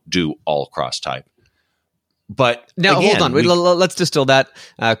don't do all cross type. But now, again, hold on. Let's distill that.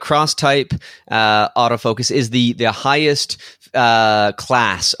 Cross type autofocus is the highest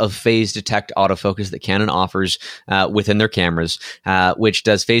class of phase detect autofocus that Canon offers within their cameras, which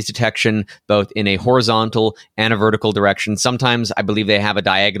does phase detection both in a horizontal and a vertical direction. Sometimes I believe they have a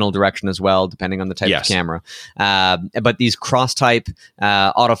diagonal direction as well, depending on the type of camera. But these cross type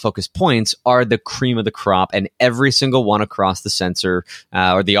autofocus points are the cream of the crop, and every single one across the sensor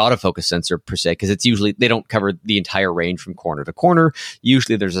or the autofocus sensor per se, because it's usually they don't cover cover the entire range from corner to corner.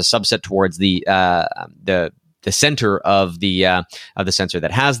 Usually there's a subset towards the center of the sensor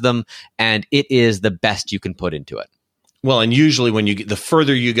that has them, and it is the best you can put into it. Well, and usually the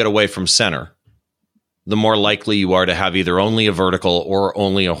further you get away from center, the more likely you are to have either only a vertical or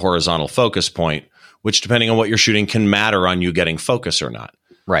only a horizontal focus point, which, depending on what you're shooting, can matter on you getting focus or not.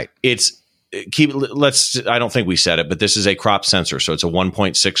 Right. I don't think we said it, but this is a crop sensor. So it's a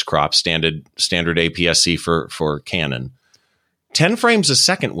 1.6 crop standard APS-C for Canon. 10 frames a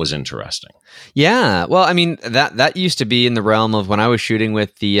second was interesting. Yeah. Well, I mean, that used to be in the realm of when I was shooting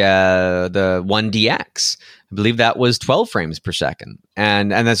with the 1DX. I believe that was 12 frames per second.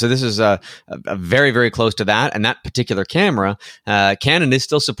 And then, so this is a very, very close to that. And that particular camera, Canon is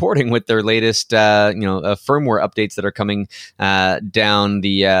still supporting with their latest, firmware updates that are coming down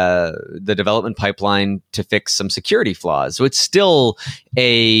the development pipeline to fix some security flaws. So it's still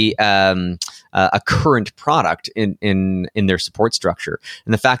a current product in their support structure.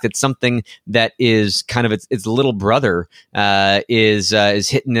 And the fact that something that is kind of its little brother is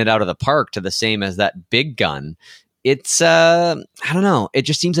hitting it out of the park to the same as that big gun. It's I don't know. It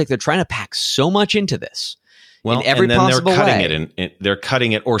just seems like they're trying to pack so much into this. Well, in every and then possible they're cutting way. it, they're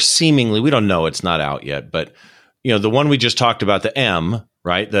cutting it, or seemingly, we don't know. It's not out yet, but the one we just talked about, the M,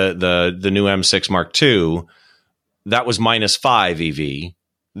 right, the new M6 Mark II, that was -5 EV.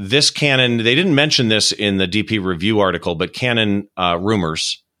 This Canon, they didn't mention this in the DP review article, but Canon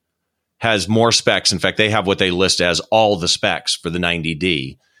Rumors has more specs. In fact, they have what they list as all the specs for the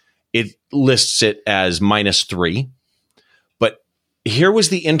 90D. It lists it as -3. But here was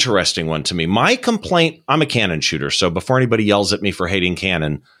the interesting one to me. My complaint, I'm a Canon shooter, so before anybody yells at me for hating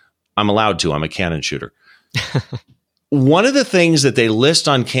Canon, I'm allowed to. I'm a Canon shooter. One of the things that they list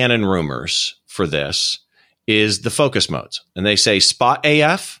on Canon Rumors for this is the focus modes. And they say spot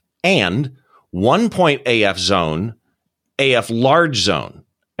AF and 1-point AF zone, AF large zone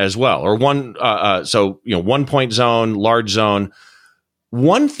as well. Or 1-point zone, large zone.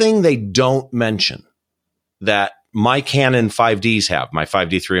 One thing they don't mention that my Canon 5Ds have, my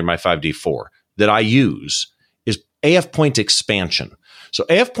 5D3 and my 5D4, that I use is AF point expansion. So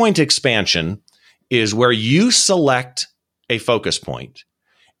AF point expansion is where you select a focus point,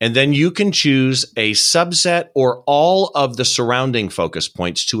 and then you can choose a subset or all of the surrounding focus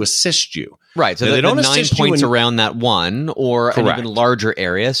points to assist you. Right. So now, they don't 9 points around that one, or an even larger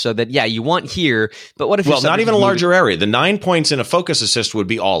area, so that, you want here, but what if well, not even a larger area. The 9 points in a focus assist would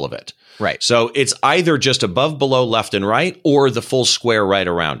be all of it. Right. So it's either just above, below, left, and right, or the full square right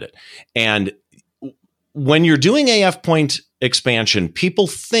around it. And when you're doing AF point expansion, people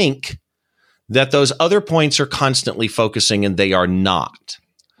think that those other points are constantly focusing, and they are not.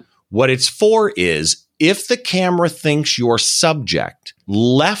 What it's for is if the camera thinks your subject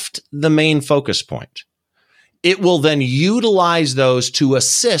left the main focus point, it will then utilize those to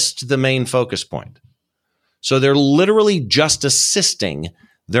assist the main focus point. So they're literally just assisting.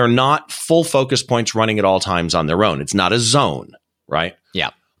 They're not full focus points running at all times on their own. It's not a zone, right?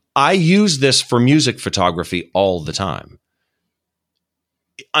 Yeah. I use this for music photography all the time.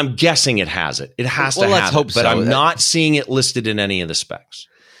 I'm guessing it has it. It has to have it, but I'm not seeing it listed in any of the specs.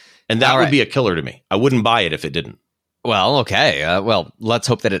 And that would be a killer to me. I wouldn't buy it if it didn't. Well, okay. Let's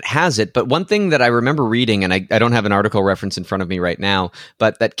hope that it has it. But one thing that I remember reading, and I don't have an article reference in front of me right now,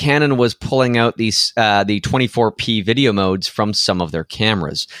 but that Canon was pulling out these the 24p video modes from some of their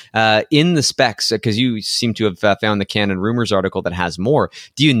cameras in the specs, because you seem to have found the Canon Rumors article that has more.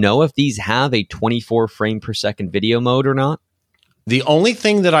 Do you know if these have a 24 frame per second video mode or not? The only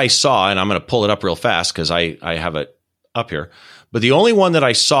thing that I saw, and I'm going to pull it up real fast because I have it up here, but the only one that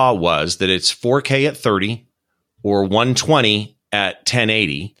I saw was that it's 4K at 30 or 120 at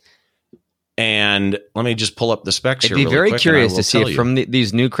 1080. And let me just pull up the specs here. I'd be very curious to see if from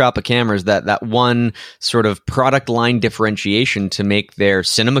these new crop of cameras that one sort of product line differentiation to make their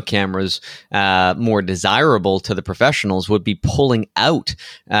cinema cameras more desirable to the professionals would be pulling out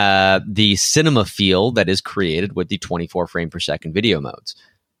the cinema feel that is created with the 24 frame per second video modes.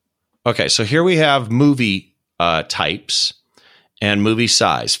 Okay, so here we have movie types and movie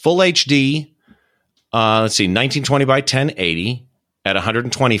size. Full HD, let's see, 1920 by 1080 at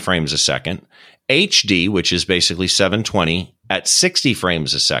 120 frames a second. HD, which is basically 720 at 60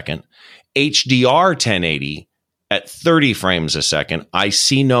 frames a second. HDR 1080 at 30 frames a second. I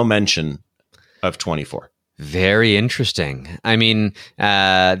see no mention of 24. Very interesting. I mean,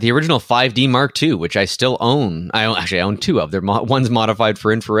 the original 5D Mark II, which I still own. I own two of them. One's modified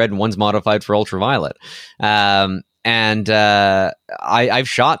for infrared and one's modified for ultraviolet. And I've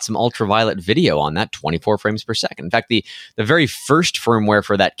shot some ultraviolet video on that 24 frames per second. In fact, the very first firmware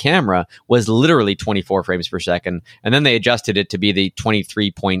for that camera was literally 24 frames per second. And then they adjusted it to be the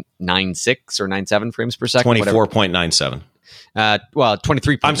 23.96 or 97 frames per second. 24.97. Well,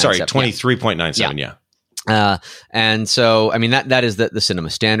 23.97. I'm sorry, 23.97, yeah. And so, I mean, that is the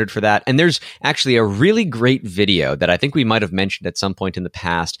cinema standard for that. And there's actually a really great video that I think we might have mentioned at some point in the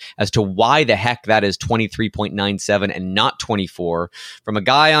past as to why the heck that is 23.97 and not 24 from a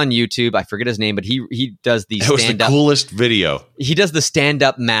guy on YouTube. I forget his name, but he does the stand-up. It was the coolest video. He does the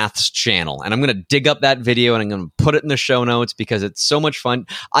stand-up maths channel, and I'm going to dig up that video and I'm going to put it in the show notes because it's so much fun.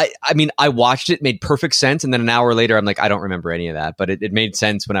 I mean, I watched it, made perfect sense, and then an hour later, I'm like, I don't remember any of that, but it made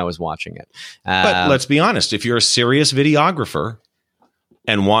sense when I was watching it. But let's be honest. If you're a serious videographer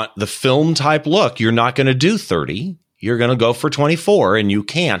and want the film type look, you're not going to do 30. You're going to go for 24, and you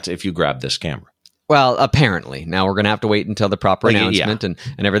can't if you grab this camera. Well, apparently. Now we're going to have to wait until the proper announcement and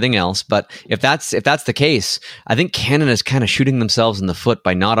everything else. But if that's the case, I think Canon is kind of shooting themselves in the foot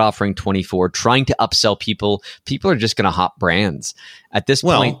by not offering 24, trying to upsell people. People are just going to hop brands at this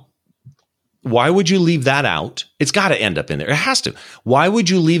point. Why would you leave that out? It's got to end up in there. It has to. Why would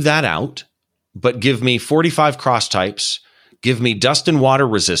you leave that out? But give me 45 cross types, give me dust and water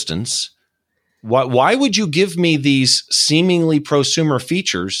resistance. Why would you give me these seemingly prosumer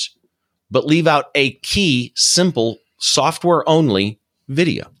features, but leave out a key, simple, software-only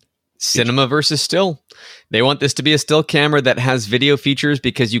video? Cinema versus still. They want this to be a still camera that has video features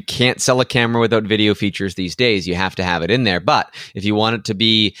because you can't sell a camera without video features these days. You have to have it in there. But if you want it to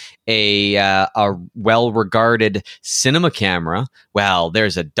be a well-regarded cinema camera, well,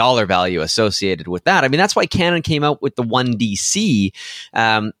 there's a dollar value associated with that. I mean, that's why Canon came out with the 1DC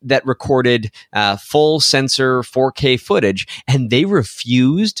that recorded full sensor 4K footage, and they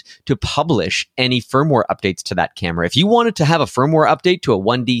refused to publish any firmware updates to that camera. If you wanted to have a firmware update to a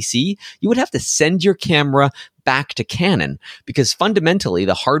 1DC, you would have to send your camera back to Canon because fundamentally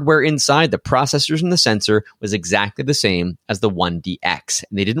the hardware inside the processors and the sensor was exactly the same as the 1DX,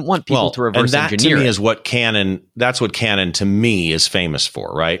 and they didn't want people to reverse engineer. And that to me is what Canon. That's what Canon to me is famous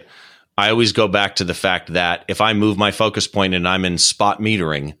for, right? I always go back to the fact that if I move my focus point and I'm in spot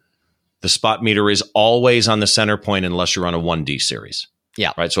metering, the spot meter is always on the center point unless you're on a 1D series.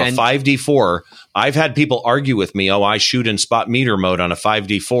 Yeah. Right. So a 5D4, I've had people argue with me, I shoot in spot meter mode on a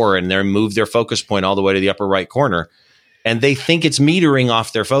 5D4 and they move their focus point all the way to the upper right corner. And they think it's metering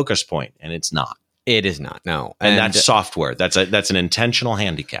off their focus point, and it's not. It is not, no. And that's software. That's an intentional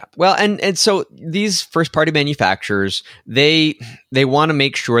handicap. Well, and so these first-party manufacturers, they want to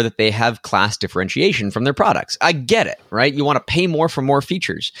make sure that they have class differentiation from their products. I get it, right? You want to pay more for more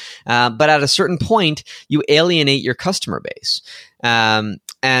features. But at a certain point, you alienate your customer base.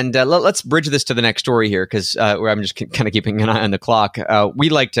 Let's bridge this to the next story here because I'm just kind of keeping an eye on the clock. We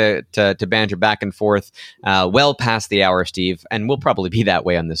like to banter back and forth well past the hour, Steve, and we'll probably be that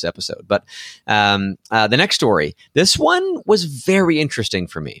way on this episode. But the next story, this one was very interesting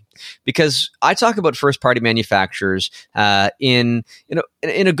for me because I talk about first-party manufacturers in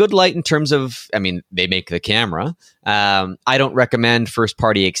a good light in terms of, I mean, they make the camera. I don't recommend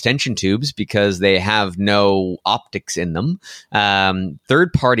first-party extension tubes because they have no optics in them.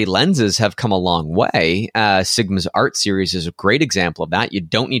 Third-party lenses have come a long way. Sigma's Art series is a great example of that. You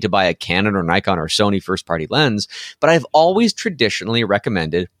don't need to buy a Canon or Nikon or Sony first-party lens, but I've always traditionally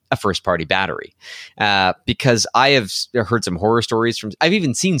recommended a first-party battery because I have heard some horror stories from. I've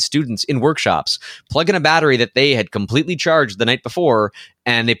even seen students in workshops plug in a battery that they had completely charged the night before,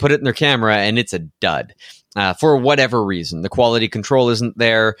 and they put it in their camera, and it's a dud. For whatever reason, the quality control isn't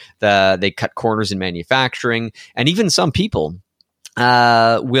there. They cut corners in manufacturing, and even some people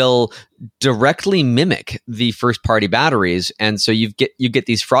will directly mimic the first-party batteries, and so you get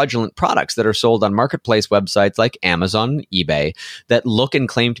these fraudulent products that are sold on marketplace websites like Amazon and eBay that look and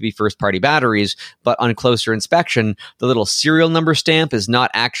claim to be first-party batteries, but on closer inspection, the little serial number stamp is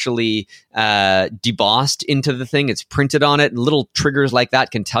not actually debossed into the thing; it's printed on it. And little triggers like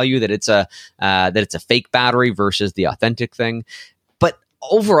that can tell you that it's a fake battery versus the authentic thing. But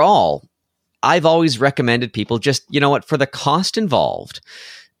overall, I've always recommended people just, for the cost involved,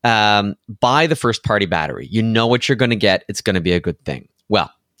 buy the first-party battery. You know what you're going to get. It's going to be a good thing.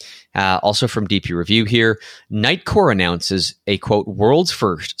 Well, also from DP Review here, Nitecore announces a, quote, world's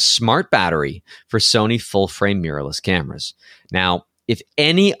first smart battery for Sony full-frame mirrorless cameras. Now, if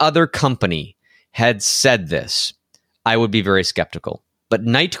any other company had said this, I would be very skeptical. But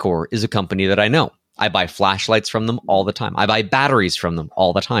Nitecore is a company that I know. I buy flashlights from them all the time. I buy batteries from them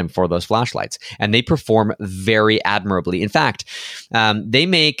all the time for those flashlights, and they perform very admirably. In fact, they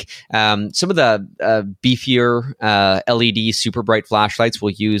make some of the beefier LED super bright flashlights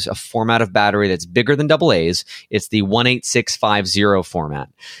will use a format of battery that's bigger than AA's. It's the 18650 format.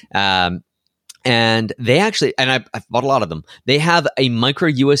 And they actually, and I've bought a lot of them, they have a micro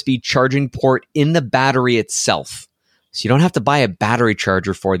USB charging port in the battery itself. So you don't have to buy a battery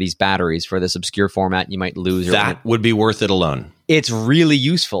charger for these batteries for this obscure format you might lose. That would be worth it alone. It's really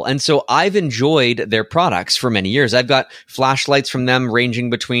useful. And so I've enjoyed their products for many years. I've got flashlights from them ranging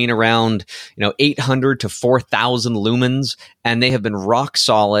between around 800 to 4,000 lumens, and they have been rock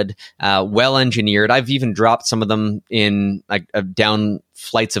solid, well engineered. I've even dropped some of them in down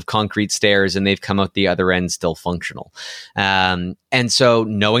flights of concrete stairs, and they've come out the other end still functional. And so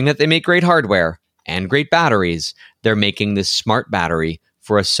knowing that they make great hardware and great batteries, they're making this smart battery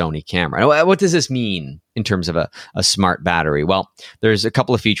for a Sony camera. What does this mean in terms of a smart battery? Well, there's a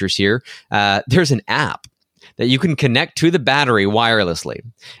couple of features here. There's an app that you can connect to the battery wirelessly,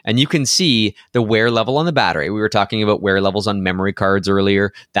 and you can see the wear level on the battery. We were talking about wear levels on memory cards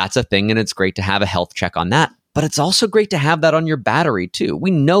earlier. That's a thing, and it's great to have a health check on that. But it's also great to have that on your battery, too.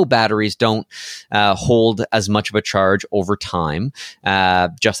 We know batteries don't hold as much of a charge over time,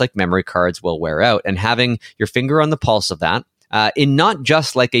 just like memory cards will wear out. And having your finger on the pulse of that, in not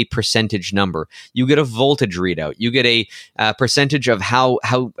just like a percentage number, you get a voltage readout. You get a percentage of how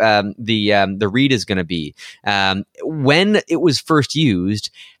the read is going to be, when it was first used,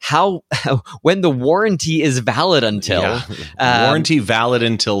 when the warranty is valid until warranty valid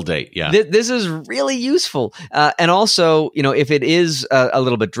until date. Yeah, this is really useful, and also if it is a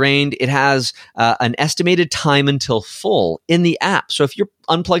little bit drained, it has an estimated time until full in the app. So if you're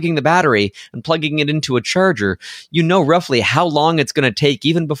unplugging the battery and plugging it into a charger, you know roughly how long it's going to take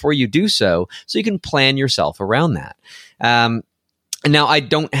even before you do so you can plan yourself around that. Now, I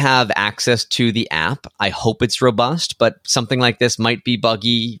don't have access to the app. I hope it's robust, but something like this might be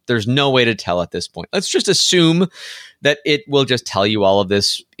buggy. There's no way to tell at this point. Let's just assume that it will just tell you all of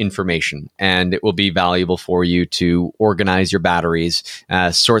this information, and it will be valuable for you to organize your batteries,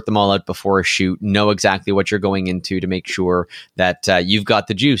 sort them all out before a shoot, know exactly what you're going into to make sure that you've got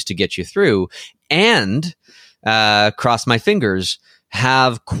the juice to get you through, and cross my fingers,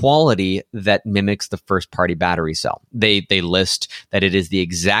 have quality that mimics the first-party battery cell. They list that it is the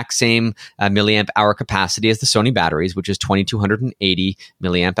exact same milliamp hour capacity as the Sony batteries, which is 2,280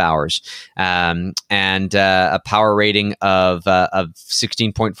 milliamp hours, and a power rating of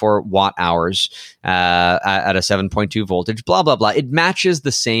 16.4 watt hours at a 7.2 voltage. Blah blah blah. It matches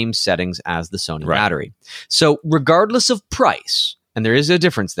the same settings as the Sony battery. So regardless of price, and there is a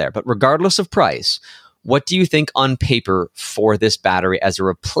difference there, but regardless of price, what do you think on paper for this battery as a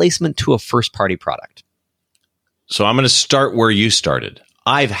replacement to a first-party product? So I'm going to start where you started.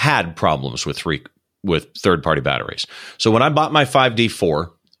 I've had problems with third-party batteries. So when I bought my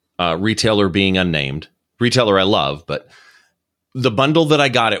 5D4, retailer being unnamed, retailer I love, but the bundle that I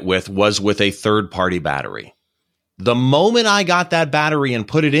got it with was with a third-party battery. The moment I got that battery and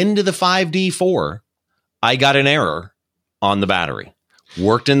put it into the 5D4, I got an error on the battery.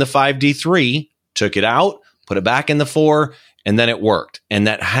 Worked in the 5D3, took it out, put it back in the 4, and then it worked. And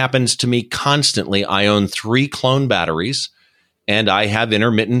that happens to me constantly. I own 3 clone batteries, and I have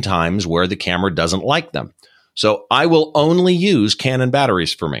intermittent times where the camera doesn't like them. So I will only use Canon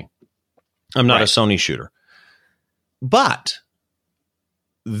batteries for me. I'm not a Sony shooter. But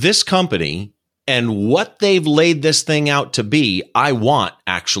this company and what they've laid this thing out to be, I want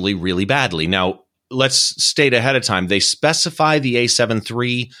actually really badly. Now, let's state ahead of time. They specify the A7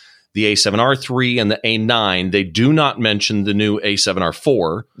 III, the A7R III, and the A9. They do not mention the new A7R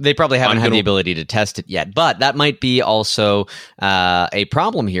IV. They probably haven't had the ability to test it yet, but that might be also a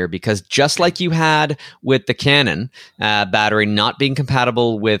problem here, because just like you had with the Canon battery not being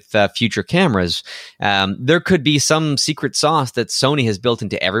compatible with future cameras, there could be some secret sauce that Sony has built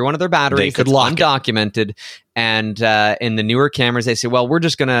into every one of their batteries that's undocumented. And in the newer cameras, they say, well, we're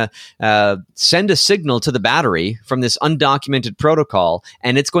just going to send a signal to the battery from this undocumented protocol,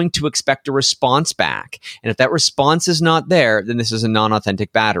 and it's going to expect a response back. And if that response is not there, then this is a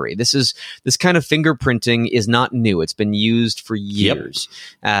non-authentic battery. This kind of fingerprinting is not new. It's been used for years.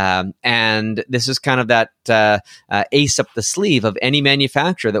 Yep. And this is kind of that ace up the sleeve of any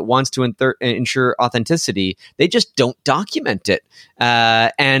manufacturer that wants to ensure authenticity. They just don't document it.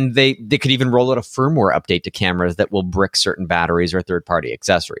 And they could even roll out a firmware update to cameras that will brick certain batteries or third-party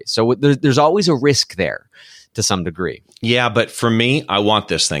accessories. So there's always a risk there to some degree. Yeah, but for me, I want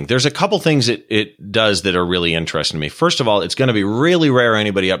this thing. There's a couple things it does that are really interesting to me. First of all, it's going to be really rare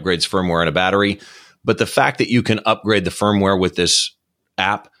anybody upgrades firmware in a battery, But the fact that you can upgrade the firmware with this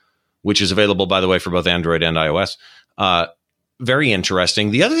app, which is available, by the way, for both Android and iOS, very interesting.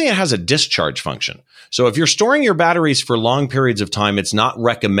 The other thing, it has a discharge function. So if you're storing your batteries for long periods of time, it's not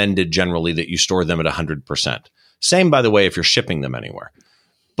recommended generally that you store them at 100%. Same, by the way, if you're shipping them anywhere.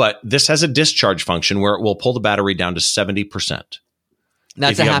 But this has a discharge function where it will pull the battery down to 70%.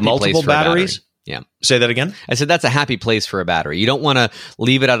 That's if a you have happy multiple place for batteries. a battery. Yeah. Say that again? I said that's a happy place for a battery. You don't want to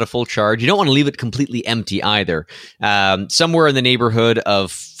leave it at a full charge. You don't want to leave it completely empty either. Somewhere in the neighborhood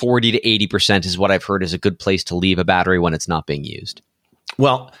of 40 to 80% is what I've heard is a good place to leave a battery when it's not being used.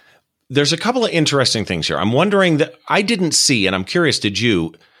 Well, there's a couple of interesting things here. I'm wondering that I didn't see, and I'm curious, did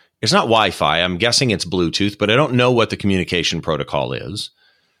you? It's not Wi-Fi. I'm guessing it's Bluetooth, but I don't know what the communication protocol is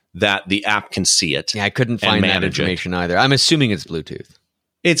that the app can see it. Yeah, I couldn't find that information either. I'm assuming it's Bluetooth.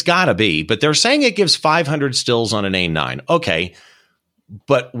 It's got to be, but they're saying it gives 500 stills on an A9. Okay,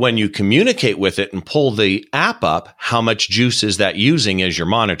 but when you communicate with it and pull the app up, how much juice is that using as you're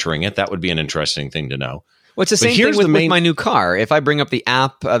monitoring it? That would be an interesting thing to know. Well, it's the same thing with my new car. If I bring up the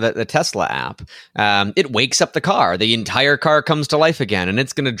app, the Tesla app, it wakes up the car. The entire car comes to life again, and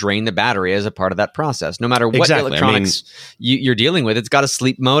it's going to drain the battery as a part of that process. No matter what electronics you're dealing with, it's got a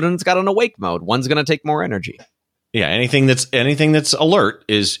sleep mode and it's got an awake mode. One's going to take more energy. Yeah, anything that's alert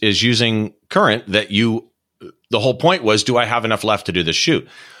is using current that the whole point was, do I have enough left to do this shoot?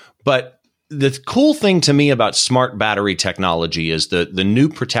 But the cool thing to me about smart battery technology is the new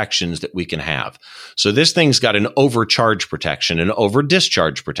protections that we can have. So this thing's got an overcharge protection, an over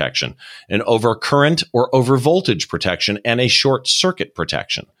discharge protection, an over current or over voltage protection, and a short circuit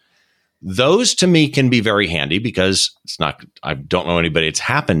protection. Those to me can be very handy because I don't know anybody it's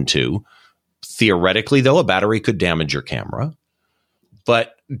happened to. Theoretically, though, a battery could damage your camera.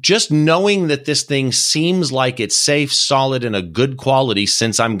 But just knowing that this thing seems like it's safe, solid, and a good quality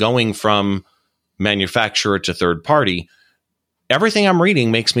since I'm going from manufacturer to third party, everything I'm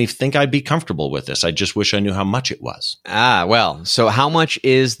reading makes me think I'd be comfortable with this. I just wish I knew how much it was. Well, so how much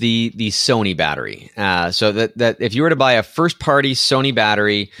is the Sony battery? So that if you were to buy a first-party Sony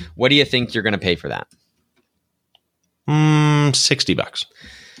battery, what do you think you're going to pay for that? $60.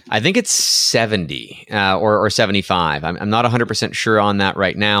 I think it's 70 or 75. I'm not 100% sure on that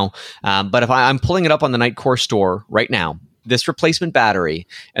right now. But if I'm pulling it up on the Nightcore store right now, this replacement battery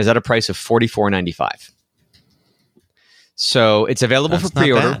is at a price of $44.95. So it's available for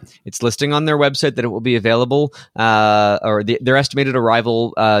pre-order. It's listing on their website that it will be available, their estimated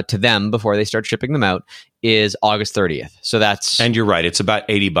arrival to them before they start shipping them out is August 30th. So that's... And you're right. It's about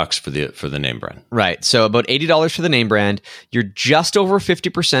 $80 for the name brand. Right. So about $80 for the name brand. You're just over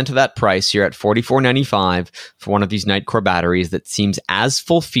 50% of that price. You're at $44.95 for one of these Nightcore batteries that seems as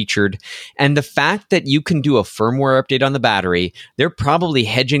full-featured. And the fact that you can do a firmware update on the battery, they're probably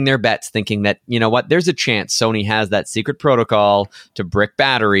hedging their bets thinking that, you know what, there's a chance Sony has that secret protocol to brick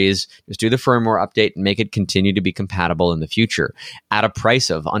batteries. Just do the firmware update and make it continue to be compatible in the future. At a price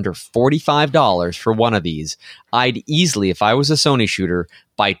of under $45 for one of these, I'd easily, if I was a Sony shooter,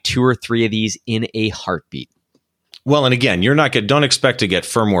 buy 2 or 3 of these in a heartbeat. Well, and again, don't expect to get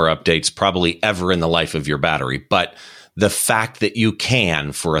firmware updates probably ever in the life of your battery, but the fact that you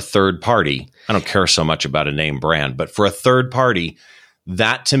can for a third party, I don't care so much about a name brand, but for a third party,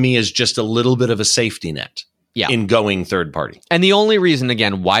 that to me is just a little bit of a safety net. Yeah. In going third party. And the only reason,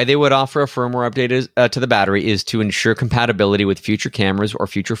 again, why they would offer a firmware update to the battery is to ensure compatibility with future cameras or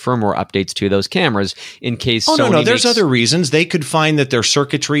future firmware updates to those cameras in case Sony there's other reasons. They could find that their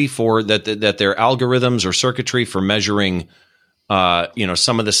circuitry that their algorithms or circuitry for measuring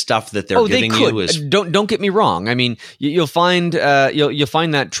some of the stuff that they're giving you is... Don't get me wrong. I mean, you'll find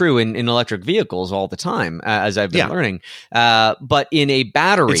that true in electric vehicles all the time, as I've been learning. But in a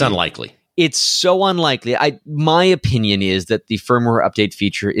battery... It's unlikely. It's so unlikely. My opinion is that the firmware update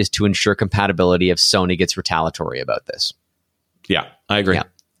feature is to ensure compatibility if Sony gets retaliatory about this. Yeah, I agree.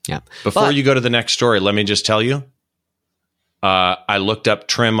 Yeah. Before you go to the next story, let me just tell you, I looked up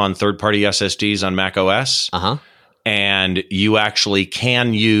trim on third-party SSDs on Mac OS, and you actually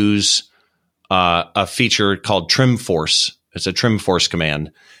can use a feature called Trim Force. It's a Trim Force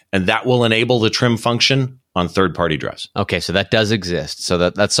command, and that will enable the trim function on third-party drives. Okay, so that does exist. So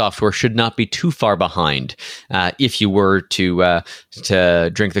that software should not be too far behind if you were to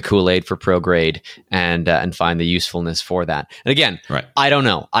drink the Kool-Aid for ProGrade and find the usefulness for that. And again, I don't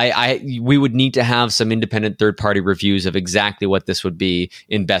know. We would need to have some independent third-party reviews of exactly what this would be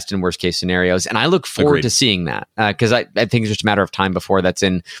in best and worst case scenarios. And I look forward to seeing that because I think it's just a matter of time before that's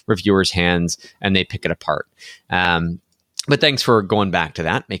in reviewers' hands and they pick it apart. But thanks for going back to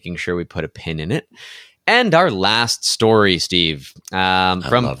that, making sure we put a pin in it. And our last story, Steve, I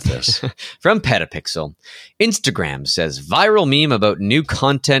love this. from Petapixel. Instagram says viral meme about new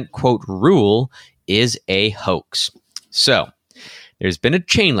content, quote, rule is a hoax. So there's been a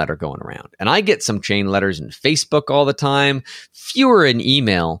chain letter going around, and I get some chain letters in Facebook all the time, fewer in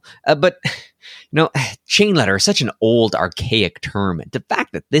email, but chain letter is such an old, archaic term. The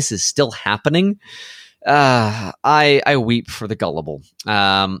fact that this is still happening, I weep for the gullible.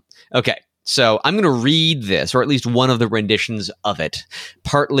 Okay. So I'm going to read this, or at least one of the renditions of it,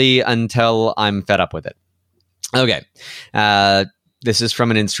 partly until I'm fed up with it. Okay. This is from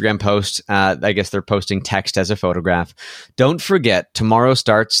an Instagram post. I guess they're posting text as a photograph. Don't forget, tomorrow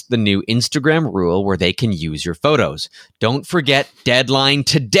starts the new Instagram rule where they can use your photos. Don't forget, deadline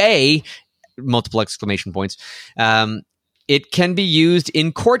today, multiple exclamation points. It can be used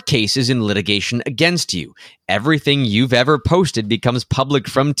in court cases in litigation against you. Everything you've ever posted becomes public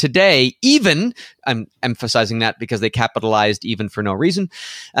from today, even, I'm emphasizing that because they capitalized even for no reason,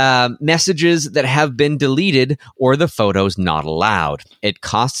 messages that have been deleted or the photos not allowed. It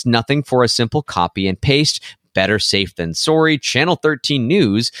costs nothing for a simple copy and paste. Better safe than sorry. Channel 13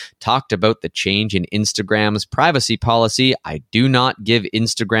 News talked about the change in Instagram's privacy policy. I do not give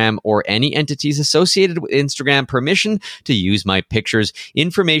Instagram or any entities associated with Instagram permission to use my pictures,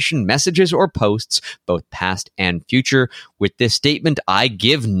 information, messages, or posts, both past and future. With this statement, I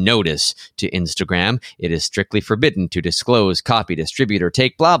give notice to Instagram. It is strictly forbidden to disclose, copy, distribute, or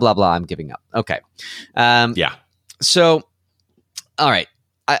take blah, blah, blah. I'm giving up. Okay. Yeah. So, all right.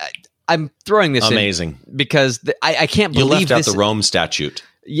 I'm throwing this amazing in because I can't believe you left this. out the Rome Statute.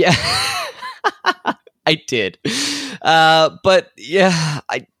 Yeah, I did. But yeah,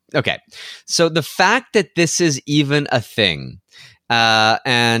 okay. So the fact that this is even a thing,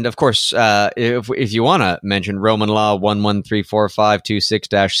 and of course, if you want to mention Roman Law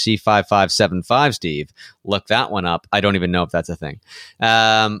 11345526-C5575, Steve, look that one up. I don't even know if that's a thing.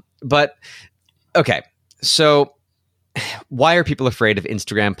 But okay, so. Why are people afraid of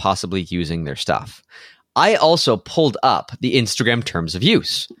Instagram possibly using their stuff? I also pulled up the Instagram terms of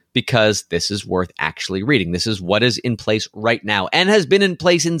use because this is worth actually reading. This is what is in place right now and has been in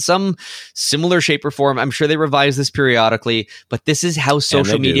place in some similar shape or form. I'm sure they revise this periodically, but this is how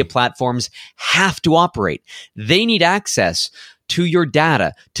social media platforms have to operate. They need access to your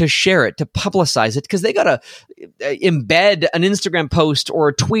data, to share it, to publicize it, because they got to embed an Instagram post or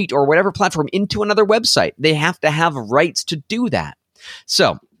a tweet or whatever platform into another website. They have to have rights to do that.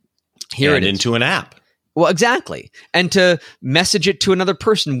 So here it is. Into an app. Well, exactly. And to message it to another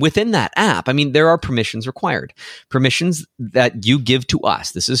person within that app. I mean, there are permissions required. Permissions that you give to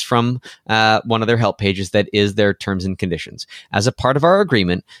us. This is from one of their help pages that is their terms and conditions. As a part of our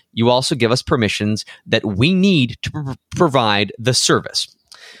agreement, you also give us permissions that we need to provide the service.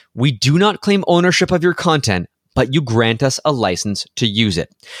 We do not claim ownership of your content, but you grant us a license to use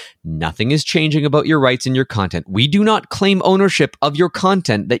it. Nothing is changing about your rights in your content. We do not claim ownership of your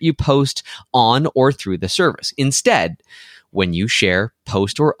content that you post on or through the service. Instead, when you share,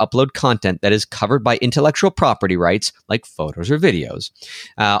 post, or upload content that is covered by intellectual property rights, like photos or videos,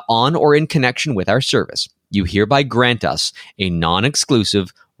 on or in connection with our service, you hereby grant us a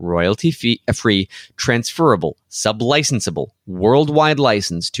non-exclusive, royalty-free, transferable, sublicensable, worldwide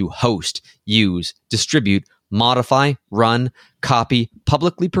license to host, use, distribute, modify, run, copy,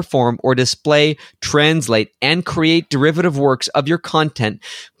 publicly perform, or display, translate, and create derivative works of your content,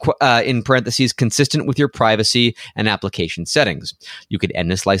 in parentheses, consistent with your privacy and application settings. You could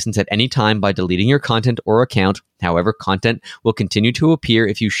end this license at any time by deleting your content or account. However, content will continue to appear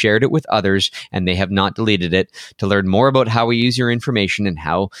if you shared it with others and they have not deleted it. To learn more about how we use your information and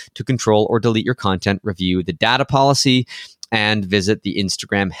how to control or delete your content, review the data policy and visit the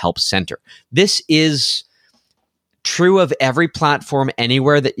Instagram Help Center. This is true of every platform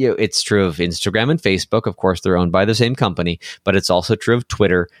anywhere that it's true of Instagram and Facebook. Of course, they're owned by the same company, but it's also true of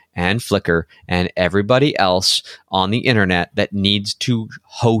Twitter and Flickr and everybody else on the internet that needs to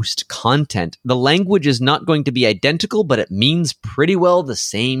host content. The language is not going to be identical, but it means pretty well the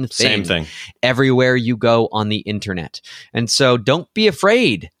same thing. Everywhere you go on the internet. And so don't be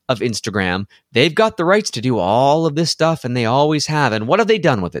afraid of Instagram. They've got the rights to do all of this stuff, and they always have. And what have they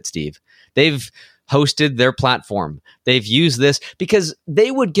done with it, Steve? They've hosted their platform. They've used this because they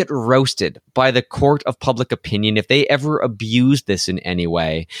would get roasted by the court of public opinion if they ever abused this in any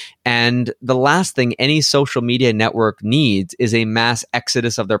way. And the last thing any social media network needs is a mass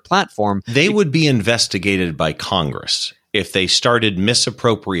exodus of their platform. They would be investigated by Congress if they started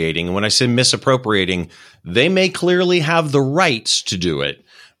misappropriating. And when I say misappropriating, they may clearly have the rights to do it,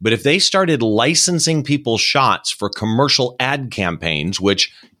 But if they started licensing people's shots for commercial ad campaigns,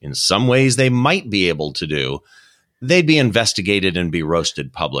 which in some ways they might be able to do, they'd be investigated and be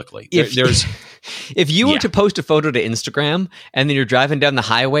roasted publicly. If you were to post a photo to Instagram and then you're driving down the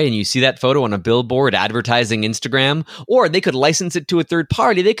highway and you see that photo on a billboard advertising Instagram, or they could license it to a third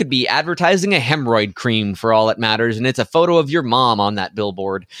party, they could be advertising a hemorrhoid cream for all it matters, and it's a photo of your mom on that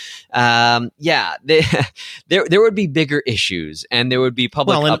billboard. There would be bigger issues, and there would be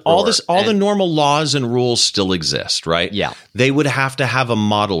public uproar. All the normal laws and rules still exist, right? Yeah. They would have to have a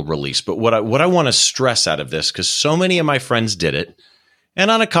model release. But what I want to stress out of this, because so many of my friends did it, and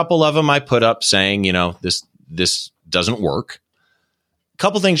on a couple of them, I put up saying, this doesn't work. A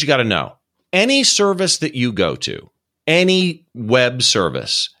couple things you got to know. Any service that you go to, any web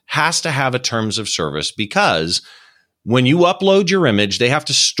service has to have a terms of service, because when you upload your image, they have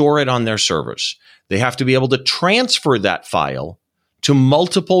to store it on their servers. They have to be able to transfer that file to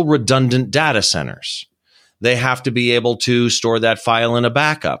multiple redundant data centers. They have to be able to store that file in a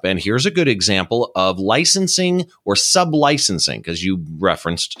backup. And here's a good example of licensing or sub-licensing, because you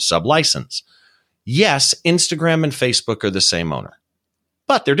referenced sub-license. Yes, Instagram and Facebook are the same owner,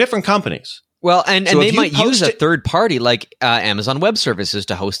 but they're different companies. Well, and they might use a third party like Amazon Web Services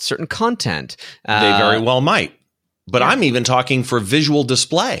to host certain content. They very well might. But I'm even talking for visual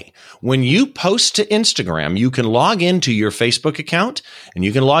display. When you post to Instagram, you can log into your Facebook account and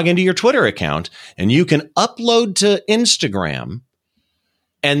you can log into your Twitter account and you can upload to Instagram.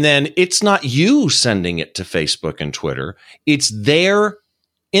 And then it's not you sending it to Facebook and Twitter. It's their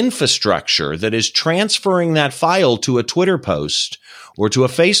infrastructure that is transferring that file to a Twitter post or to a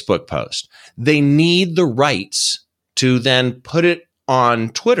Facebook post. They need the rights to then put it on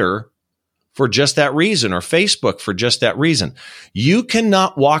Twitter for just that reason, or Facebook for just that reason. You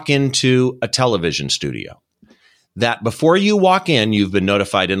cannot walk into a television studio that before you walk in, you've been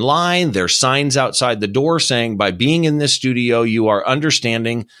notified in line. There's signs outside the door saying, by being in this studio, you are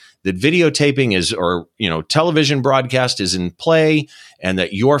understanding that videotaping is, or, television broadcast is in play, and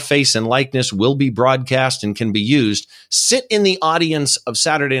that your face and likeness will be broadcast and can be used. Sit in the audience of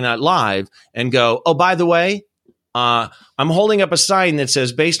Saturday Night Live and go, oh, by the way, I'm holding up a sign that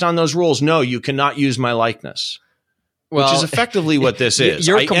says, based on those rules, no, you cannot use my likeness. Which is effectively what this is.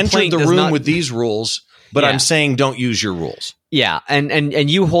 I entered the room with these rules, but I'm saying don't use your rules. Yeah, and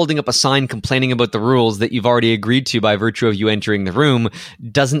you holding up a sign complaining about the rules that you've already agreed to by virtue of you entering the room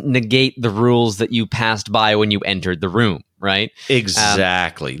doesn't negate the rules that you passed by when you entered the room, right?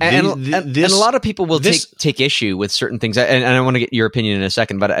 Exactly. And a lot of people will take issue with certain things, and I want to get your opinion in a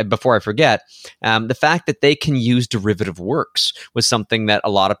second, but before I forget, the fact that they can use derivative works was something that a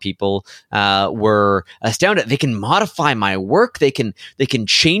lot of people were astounded. They can modify my work, they can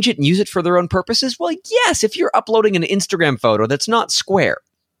change it and use it for their own purposes. Well, yes, if you're uploading an Instagram photo that's not square,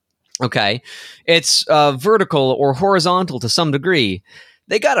 okay, it's vertical or horizontal to some degree,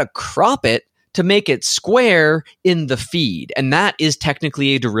 they got to crop it to make it square in the feed. And that is technically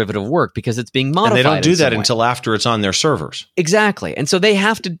a derivative work because it's being modified. And they don't do that until after it's on their servers. Exactly. And so they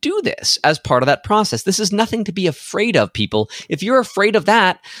have to do this as part of that process. This is nothing to be afraid of, people. If you're afraid of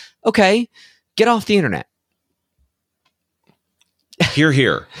that, okay, get off the internet.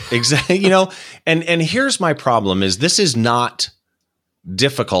 Here. Exactly. And here's my problem is this is not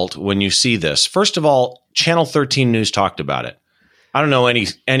difficult when you see this. First of all, Channel 13 News talked about it. I don't know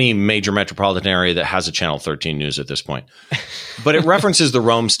any major metropolitan area that has a Channel 13 News at this point, but it references the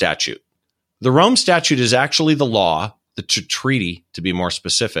Rome Statute. The Rome Statute is actually the law, the treaty to be more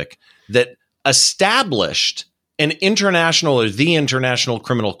specific, that established the International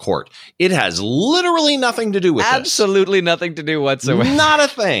Criminal Court. It has literally nothing to do with Absolutely nothing to do whatsoever. Not a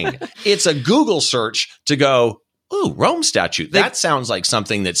thing. It's a Google search to go, ooh, Rome Statute. That sounds like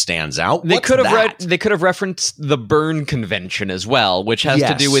something that stands out. They could have referenced the Berne Convention as well, which has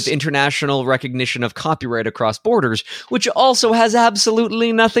to do with international recognition of copyright across borders, which also has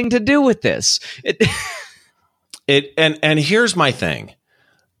absolutely nothing to do with this. And here's my thing.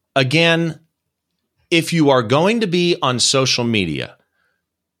 Again, if you are going to be on social media,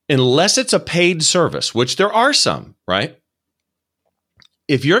 unless it's a paid service, which there are some, right?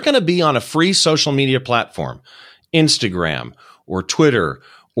 If you're going to be on a free social media platform, Instagram or Twitter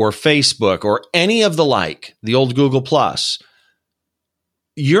or Facebook or any of the like, the old Google Plus,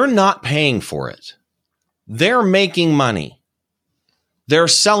 you're not paying for it. They're making money. They're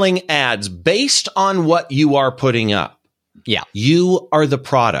selling ads based on what you are putting up. Yeah. You are the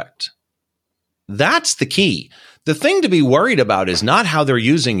product. That's the key. The thing to be worried about is not how they're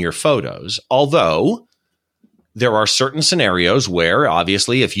using your photos, although there are certain scenarios where,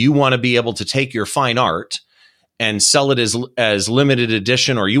 obviously, if you want to be able to take your fine art and sell it as limited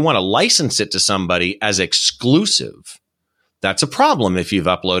edition, or you want to license it to somebody as exclusive, that's a problem if you've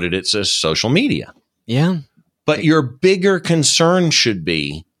uploaded it to social media. Yeah. But your bigger concern should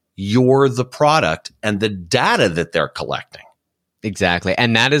be you're the product and the data that they're collecting. Exactly.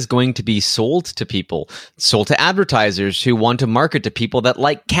 And that is going to be sold to people, sold to advertisers who want to market to people that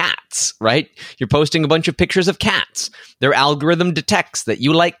like cats, right? You're posting a bunch of pictures of cats. Their algorithm detects that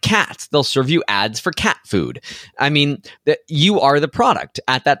you like cats. They'll serve you ads for cat food. I mean, you are the product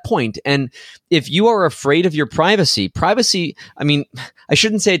at that point. And if you are afraid of your privacy, I mean, I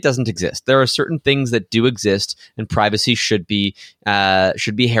shouldn't say it doesn't exist. There are certain things that do exist, and privacy should be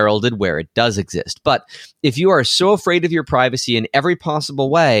heralded where it does exist. But if you are so afraid of your privacy in every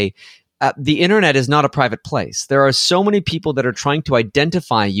possible way, the internet is not a private place. There are so many people that are trying to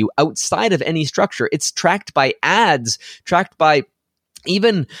identify you outside of any structure. It's tracked by ads, tracked by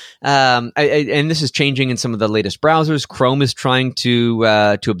even, and this is changing in some of the latest browsers. Chrome is trying to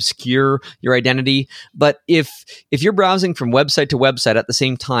obscure your identity. But if you're browsing from website to website at the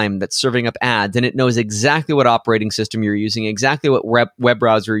same time that's serving up ads, and it knows exactly what operating system you're using, exactly what web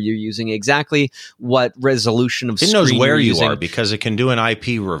browser you're using, exactly what resolution of screen it knows where you're you are, because it can do an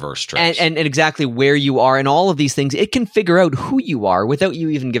IP reverse trace, and exactly where you are, and all of these things. It can figure out who you are without you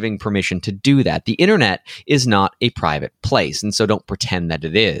even giving permission to do that. The internet is not a private place, and so don't pretend that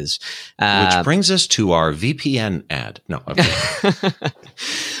it is. Which brings us to our VPN ad. No, okay.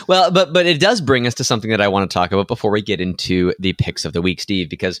 Well, but it does bring us to something that I want to talk about before we get into the picks of the week, Steve,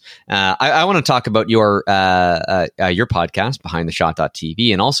 because I want to talk about your podcast,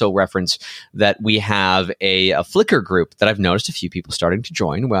 BehindTheShot.tv, and also reference that we have a Flickr group that I've noticed a few people starting to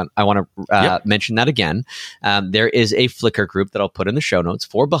join. Well, I want to mention that again. There is a Flickr group that I'll put in the show notes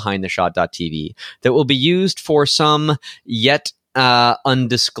for BehindTheShot.tv that will be used for some yet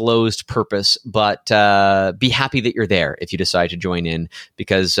undisclosed purpose, but be happy that you're there if you decide to join in,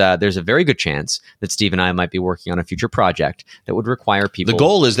 because there's a very good chance that Steve and I might be working on a future project that would require people. The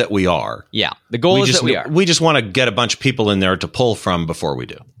goal is that we are. Yeah, the goal is that we are. We just want to get a bunch of people in there to pull from before we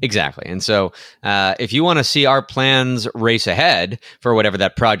do. Exactly. And so if you want to see our plans race ahead for whatever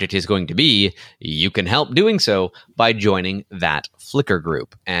that project is going to be, you can help doing so by joining that Flickr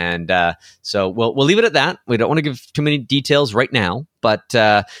group. And so we'll leave it at that. We don't want to give too many details right now, but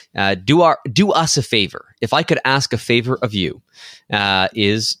do us a favor. If I could ask a favor of you,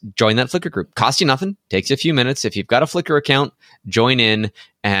 is join that Flickr group. Costs you nothing. Takes you a few minutes. If you've got a Flickr account, join in,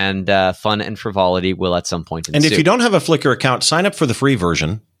 and fun and frivolity will at some point ensue. And if you don't have a Flickr account, sign up for the free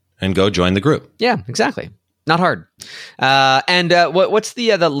version and go join the group. Yeah, exactly. Not hard. And what's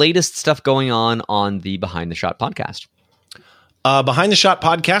the latest stuff going on the Behind the Shot podcast? Behind the Shot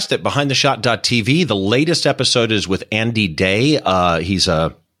podcast at BehindTheShot.tv. The latest episode is with Andy Day. He's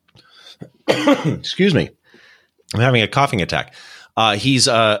a excuse me, I'm having a coughing attack. He's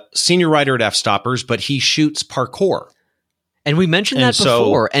a senior writer at F-Stoppers, but he shoots parkour. And we mentioned that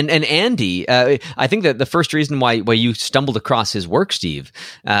before. And Andy, I think that the first reason why you stumbled across his work, Steve,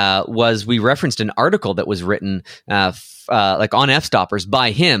 was we referenced an article that was written like on F-Stoppers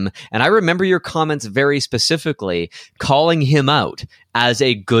by him. And I remember your comments very specifically calling him out as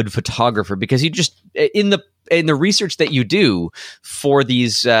a good photographer, because he just, in the research that you do for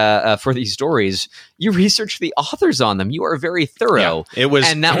these stories, you research the authors on them. You are very thorough. Yeah, it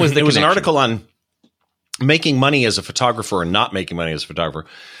was, and that was the it was an article on making money as a photographer and not making money as a photographer.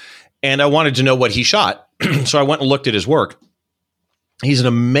 And I wanted to know what he shot. So I went and looked at his work. He's an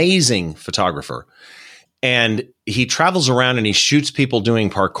amazing photographer. And he travels around and he shoots people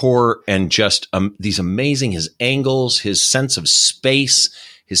doing parkour, and just these amazing, his angles, his sense of space,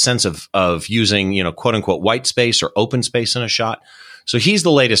 his sense of using, quote unquote, white space or open space in a shot. So he's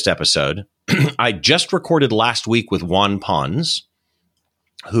the latest episode. I just recorded last week with Juan Pons,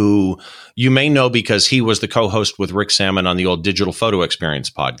 who you may know because he was the co-host with Rick Salmon on the old Digital Photo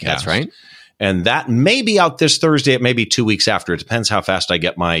Experience podcast. That's right. And that may be out this Thursday. It may be 2 weeks after. It depends how fast I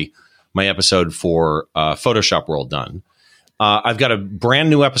get my episode for Photoshop World done. I've got a brand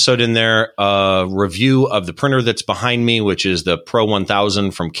new episode in there, a review of the printer that's behind me, which is the Pro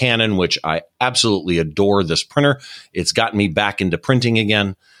 1000 from Canon, which I absolutely adore this printer. It's gotten me back into printing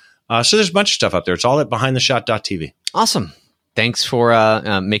again. So there's a bunch of stuff up there. It's all at BehindTheShot.tv. Awesome. Thanks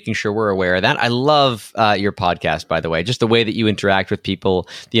for making sure we're aware of that. I love your podcast, by the way, just the way that you interact with people,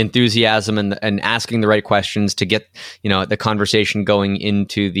 the enthusiasm and asking the right questions to get, the conversation going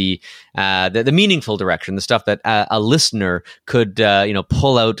into the meaningful direction, the stuff that a listener could,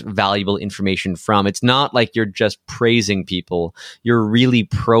 pull out valuable information from. It's not like you're just praising people. You're really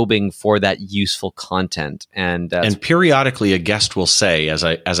probing for that useful content. And periodically a guest will say, as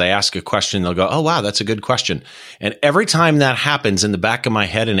I ask a question, they'll go, "Oh, wow, that's a good question." And every time that happens, in the back of my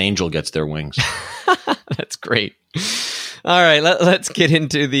head, an angel gets their wings. That's great. All right, let's get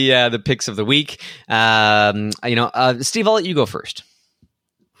into the picks of the week. Steve, I'll let you go first.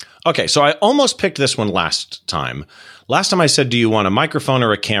 Okay, so I almost picked this one last time. Last time I said, do you want a microphone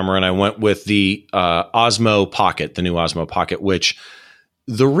or a camera? And I went with the Osmo Pocket, the new Osmo Pocket, which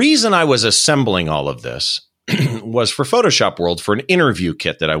the reason I was assembling all of this was for Photoshop World for an interview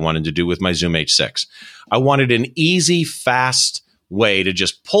kit that I wanted to do with my Zoom H6. I wanted an easy, fast way to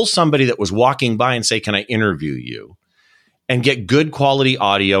just pull somebody that was walking by and say, "Can I interview you?" and get good quality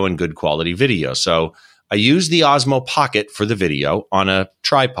audio and good quality video. So I used the Osmo Pocket for the video on a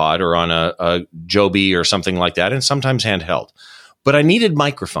tripod or on a Joby or something like that, and sometimes handheld. But I needed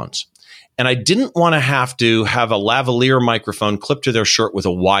microphones. And I didn't want to have a lavalier microphone clipped to their shirt with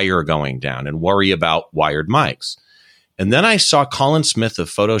a wire going down and worry about wired mics. And then I saw Colin Smith of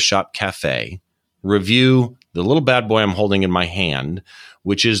Photoshop Cafe review the little bad boy I'm holding in my hand,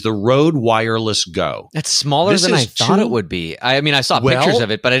 which is the Rode Wireless Go. That's smaller than I thought it would be. I saw pictures of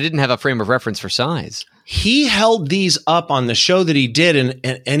it, but I didn't have a frame of reference for size. He held these up on the show that he did,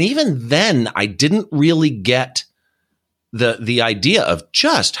 and even then, I didn't really get the idea of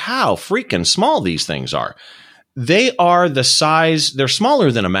just how freaking small these things are. They are the size, they're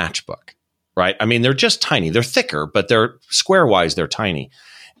smaller than a matchbook, right? I mean, they're just tiny. They're thicker, but they're square-wise, they're tiny.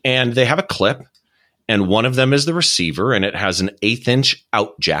 And they have a clip, and one of them is the receiver, and it has an 1/8"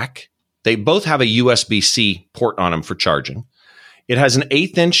 out jack. They both have a USB-C port on them for charging. It has an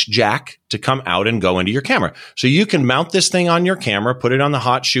 1/8" jack to come out and go into your camera. So you can mount this thing on your camera, put it on the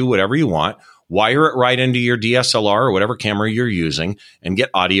hot shoe, whatever you want, wire it right into your DSLR or whatever camera you're using, and get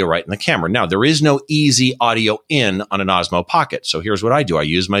audio right in the camera. Now, there is no easy audio in on an Osmo Pocket. So here's what I do. I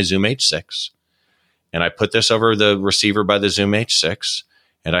use my Zoom H6, and I put this over the receiver by the Zoom H6,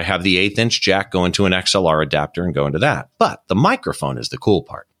 and I have the 1/8" jack go into an XLR adapter and go into that. But the microphone is the cool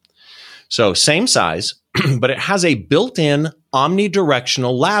part. So same size, but it has a built-in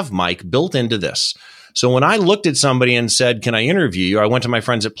omnidirectional lav mic built into this. So when I looked at somebody and said, "Can I interview you?" I went to my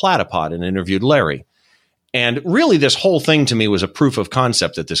friends at Platypod and interviewed Larry. And really, this whole thing to me was a proof of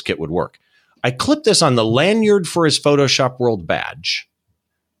concept that this kit would work. I clipped this on the lanyard for his Photoshop World badge,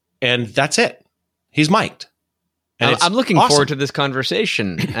 and that's it. He's mic'd. And I'm looking forward to this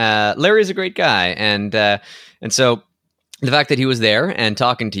conversation. Larry's a great guy, and so the fact that he was there and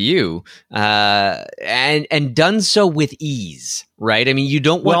talking to you, and done so with ease, right? I mean, you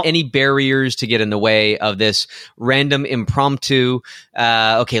don't want any barriers to get in the way of this random impromptu.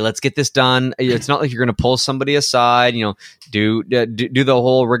 Okay, let's get this done. It's not like you're going to pull somebody aside. Do the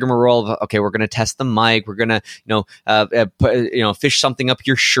whole rigmarole of, okay, we're going to test the mic. We're going to fish something up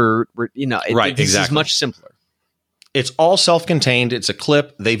your shirt. Right, this exactly. is much simpler. It's all self-contained. It's a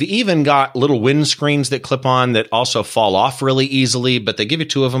clip. They've even got little windscreens that clip on that also fall off really easily, but they give you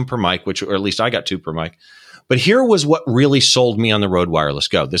 2 of them per mic, or at least I got 2 per mic. But here was what really sold me on the Rode Wireless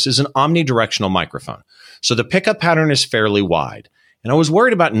Go. This is an omnidirectional microphone. So the pickup pattern is fairly wide. And I was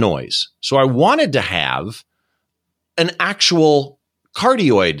worried about noise. So I wanted to have an actual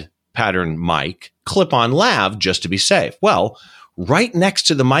cardioid pattern mic clip-on lav just to be safe. Well, right next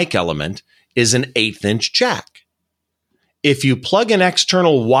to the mic element is an 1/8" jack. If you plug an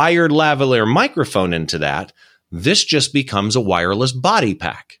external wired lavalier microphone into that, this just becomes a wireless body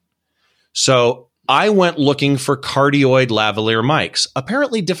pack. So I went looking for cardioid lavalier mics.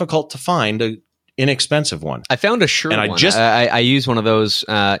 Apparently difficult to find, an inexpensive one. I found a Shure one. I use one of those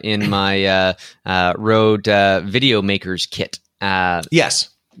in my Rode Video Makers kit. Yes,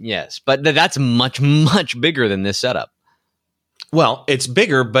 but that's much, much bigger than this setup. Well, it's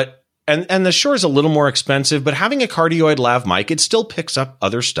bigger, but And the Shure is a little more expensive, but having a cardioid lav mic, it still picks up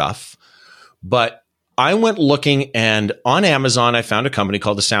other stuff. But I went looking, and on Amazon, I found a company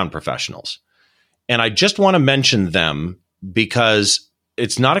called The Sound Professionals. And I just want to mention them because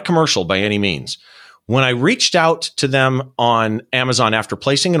it's not a commercial by any means. When I reached out to them on Amazon after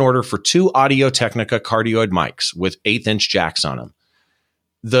placing an order for 2 Audio-Technica cardioid mics with 1/8" jacks on them,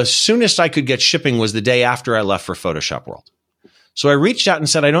 the soonest I could get shipping was the day after I left for Photoshop World. So I reached out and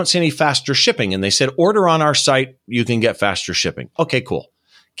said, "I don't see any faster shipping." And they said, "Order on our site. You can get faster shipping." Okay, cool.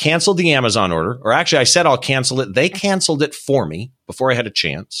 canceled the Amazon order, or actually I said I'll cancel it. They canceled it for me before I had a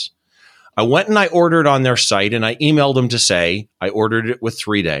chance. I went and I ordered on their site, and I emailed them to say I ordered it with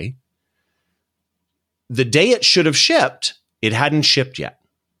 3-day. The day it should have shipped, it hadn't shipped yet.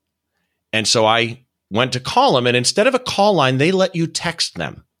 And so I went to call them, and instead of a call line, they let you text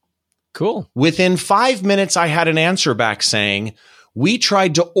them. Cool. Within 5 minutes, I had an answer back saying, we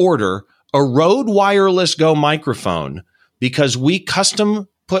tried to order a Rode Wireless Go microphone because we custom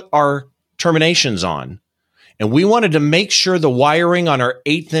put our terminations on, and we wanted to make sure the wiring on our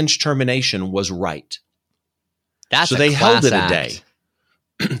 1/8-inch termination was right. So they held it a day.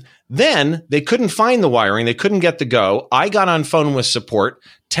 Then they couldn't find the wiring. They couldn't get the Go. I got on phone with support,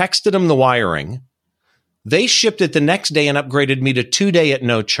 texted them the wiring. They shipped it the next day and upgraded me to 2-day at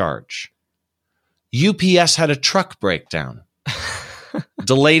no charge. UPS had a truck breakdown,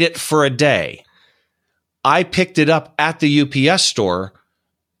 delayed it for a day. I picked it up at the UPS store,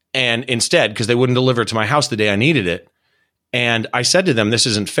 and instead, because they wouldn't deliver it to my house the day I needed it. And I said to them, this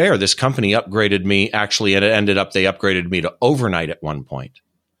isn't fair. This company upgraded me. Actually, and it ended up they upgraded me to overnight at one point.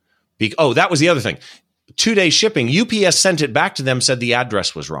 That was the other thing. 2-day shipping. UPS sent it back to them, said the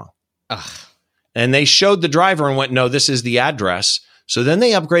address was wrong. Ugh. And they showed the driver and went, no, this is the address. So then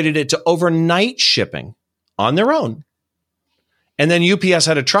they upgraded it to overnight shipping on their own. And then UPS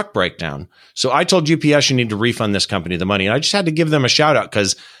had a truck breakdown. So I told UPS, you need to refund this company the money. And I just had to give them a shout out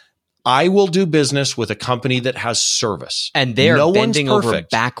because I will do business with a company that has service. And they're bending over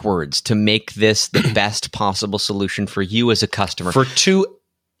backwards to make this the best possible solution for you as a customer. For 2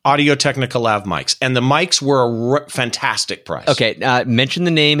 Audio-Technica lav mics. And the mics were a fantastic price. Okay, mention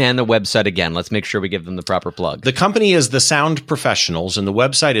the name and the website again. Let's make sure we give them the proper plug. The company is The Sound Professionals, and the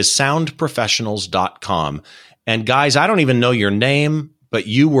website is soundprofessionals.com. And guys, I don't even know your name, but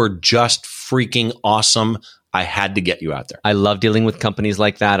you were just freaking awesome. I had to get you out there. I love dealing with companies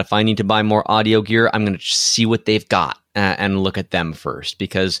like that. If I need to buy more audio gear, I'm going to see what they've got and look at them first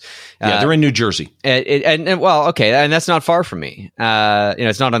because they're in New Jersey. And that's not far from me.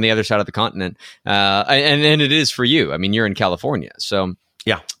 It's not on the other side of the continent, and it is for you. I mean, you're in California, so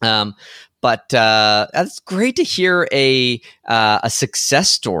yeah. But that's great to hear a success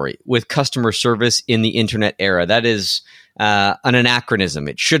story with customer service in the internet era. That is an anachronism.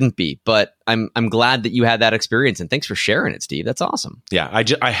 It shouldn't be, but I'm glad that you had that experience, and thanks for sharing it, Steve. That's awesome. Yeah,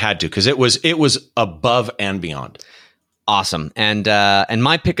 I had to because it was above and beyond. Awesome. And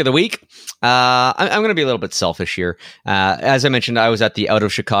my pick of the week, I'm going to be a little bit selfish here. As I mentioned, I was at the Out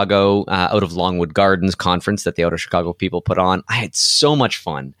of Chicago, Out of Longwood Gardens conference that the Out of Chicago people put on. I had so much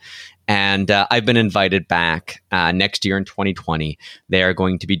fun. And I've been invited back next year in 2020. They are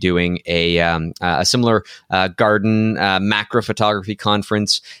going to be doing a similar garden macro photography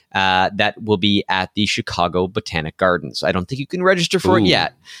conference that will be at the Chicago Botanic Gardens. I don't think you can register for it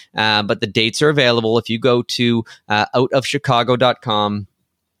yet, but the dates are available. If you go to outofchicago.com,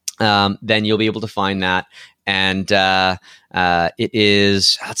 then you'll be able to find that. And it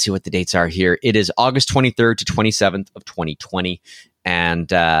is, let's see what the dates are here. It is August 23rd to 27th of 2020.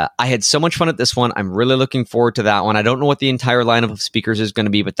 And I had so much fun at this one. I'm really looking forward to that one. I don't know what the entire lineup of speakers is going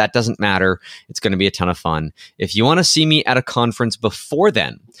to be, but that doesn't matter. It's going to be a ton of fun. If you want to see me at a conference before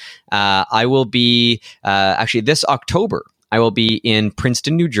then, I will be actually this October. I will be in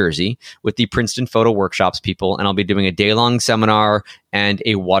Princeton, New Jersey with the Princeton Photo Workshops people, and I'll be doing a day-long seminar and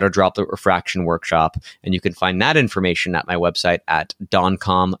a water droplet refraction workshop. And you can find that information at my website at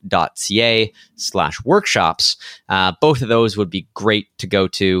doncom.ca/workshops. Both of those would be great to go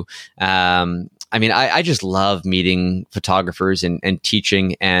to. I just love meeting photographers and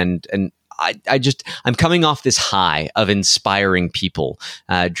teaching and I'm coming off this high of inspiring people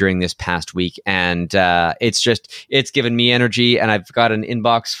during this past week, and it's given me energy. And I've got an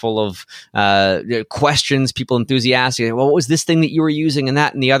inbox full of questions, people enthusiastic. Well, what was this thing that you were using, and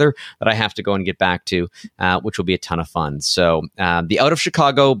that and the other that I have to go and get back to, which will be a ton of fun. So the Out of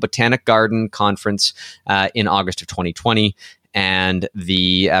Chicago Botanic Garden Conference in August of 2020. And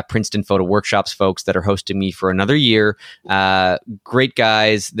the Princeton Photo Workshops folks that are hosting me for another year. Great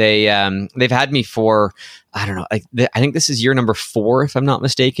guys. They've had me for, I don't know, I think this is year number 4, if I'm not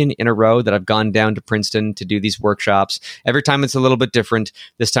mistaken, in a row that I've gone down to Princeton to do these workshops. Every time it's a little bit different.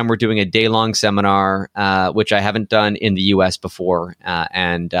 This time we're doing a day-long seminar, which I haven't done in the U.S. before,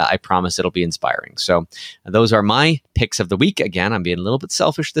 and I promise it'll be inspiring. So those are my picks of the week. Again, I'm being a little bit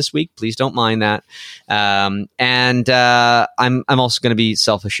selfish this week. Please don't mind that. And I'm also going to be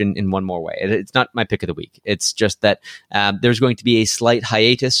selfish in one more way. It's not my pick of the week. It's just that there's going to be a slight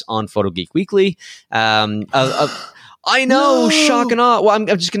hiatus on Photo Geek Weekly. I know, No. shock and awe. Well, I'm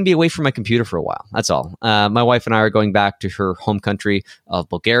just going to be away from my computer for a while. That's all. My wife and I are going back to her home country of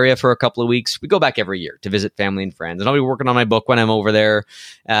Bulgaria for a couple of weeks. We go back every year to visit family and friends, and I'll be working on my book when I'm over there.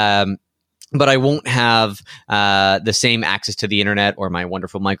 But I won't have the same access to the internet or my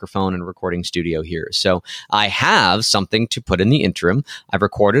wonderful microphone and recording studio here. So I have something to put in the interim. I've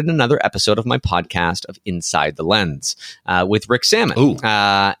recorded another episode of my podcast of Inside the Lens with Rick Salmon.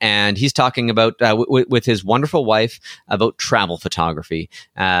 And he's talking about, with his wonderful wife, about travel photography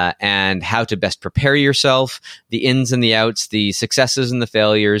and how to best prepare yourself, the ins and the outs, the successes and the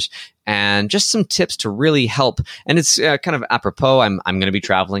failures, and just some tips to really help. And it's kind of apropos. I'm going to be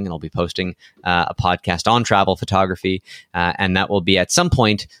traveling, and I'll be posting a podcast on travel photography, and that will be at some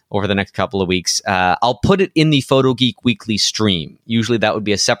point over the next couple of weeks. I'll put it in the Photo Geek Weekly stream. Usually that would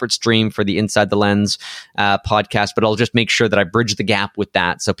be a separate stream for the Inside the Lens podcast, but I'll just make sure that I bridge the gap with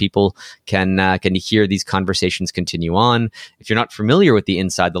that so people can hear these conversations continue on. If you're not familiar with the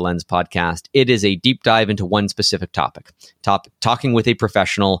Inside the Lens podcast, it is a deep dive into one specific topic, talking with a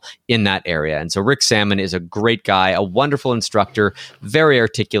professional in that area. And so Rick Salmon is a great guy, a wonderful instructor, very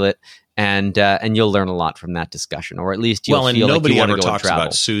articulate, and you'll learn a lot from that discussion, or at least you'll feel like you want to go talks travel.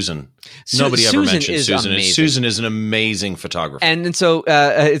 about Susan. Nobody ever mentions Susan. Susan is an amazing photographer. And so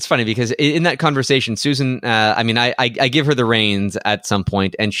it's funny because in that conversation, Susan, I give her the reins at some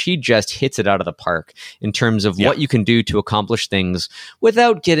point, and she just hits it out of the park in terms of what you can do to accomplish things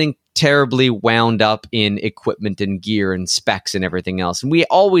without getting terribly wound up in equipment and gear and specs and everything else. And we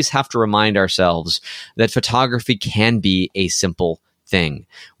always have to remind ourselves that photography can be a simple thing.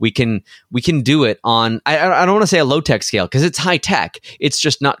 We can do it on, I don't want to say a low-tech scale because it's high-tech. It's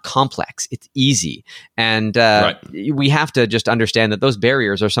just not complex. It's easy. And we have to just understand that those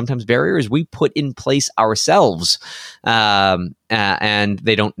barriers are sometimes barriers we put in place ourselves. And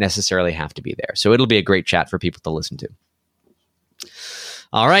they don't necessarily have to be there. So it'll be a great chat for people to listen to.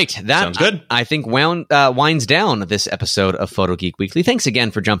 All right. That sounds good. I think winds down this episode of Photo Geek Weekly. Thanks again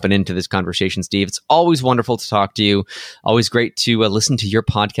for jumping into this conversation, Steve. It's always wonderful to talk to you. Always great to listen to your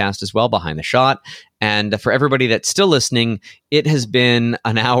podcast as well, Behind the Shot. And for everybody that's still listening, it has been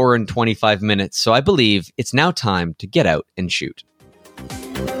an hour and 25 minutes. So I believe it's now time to get out and shoot.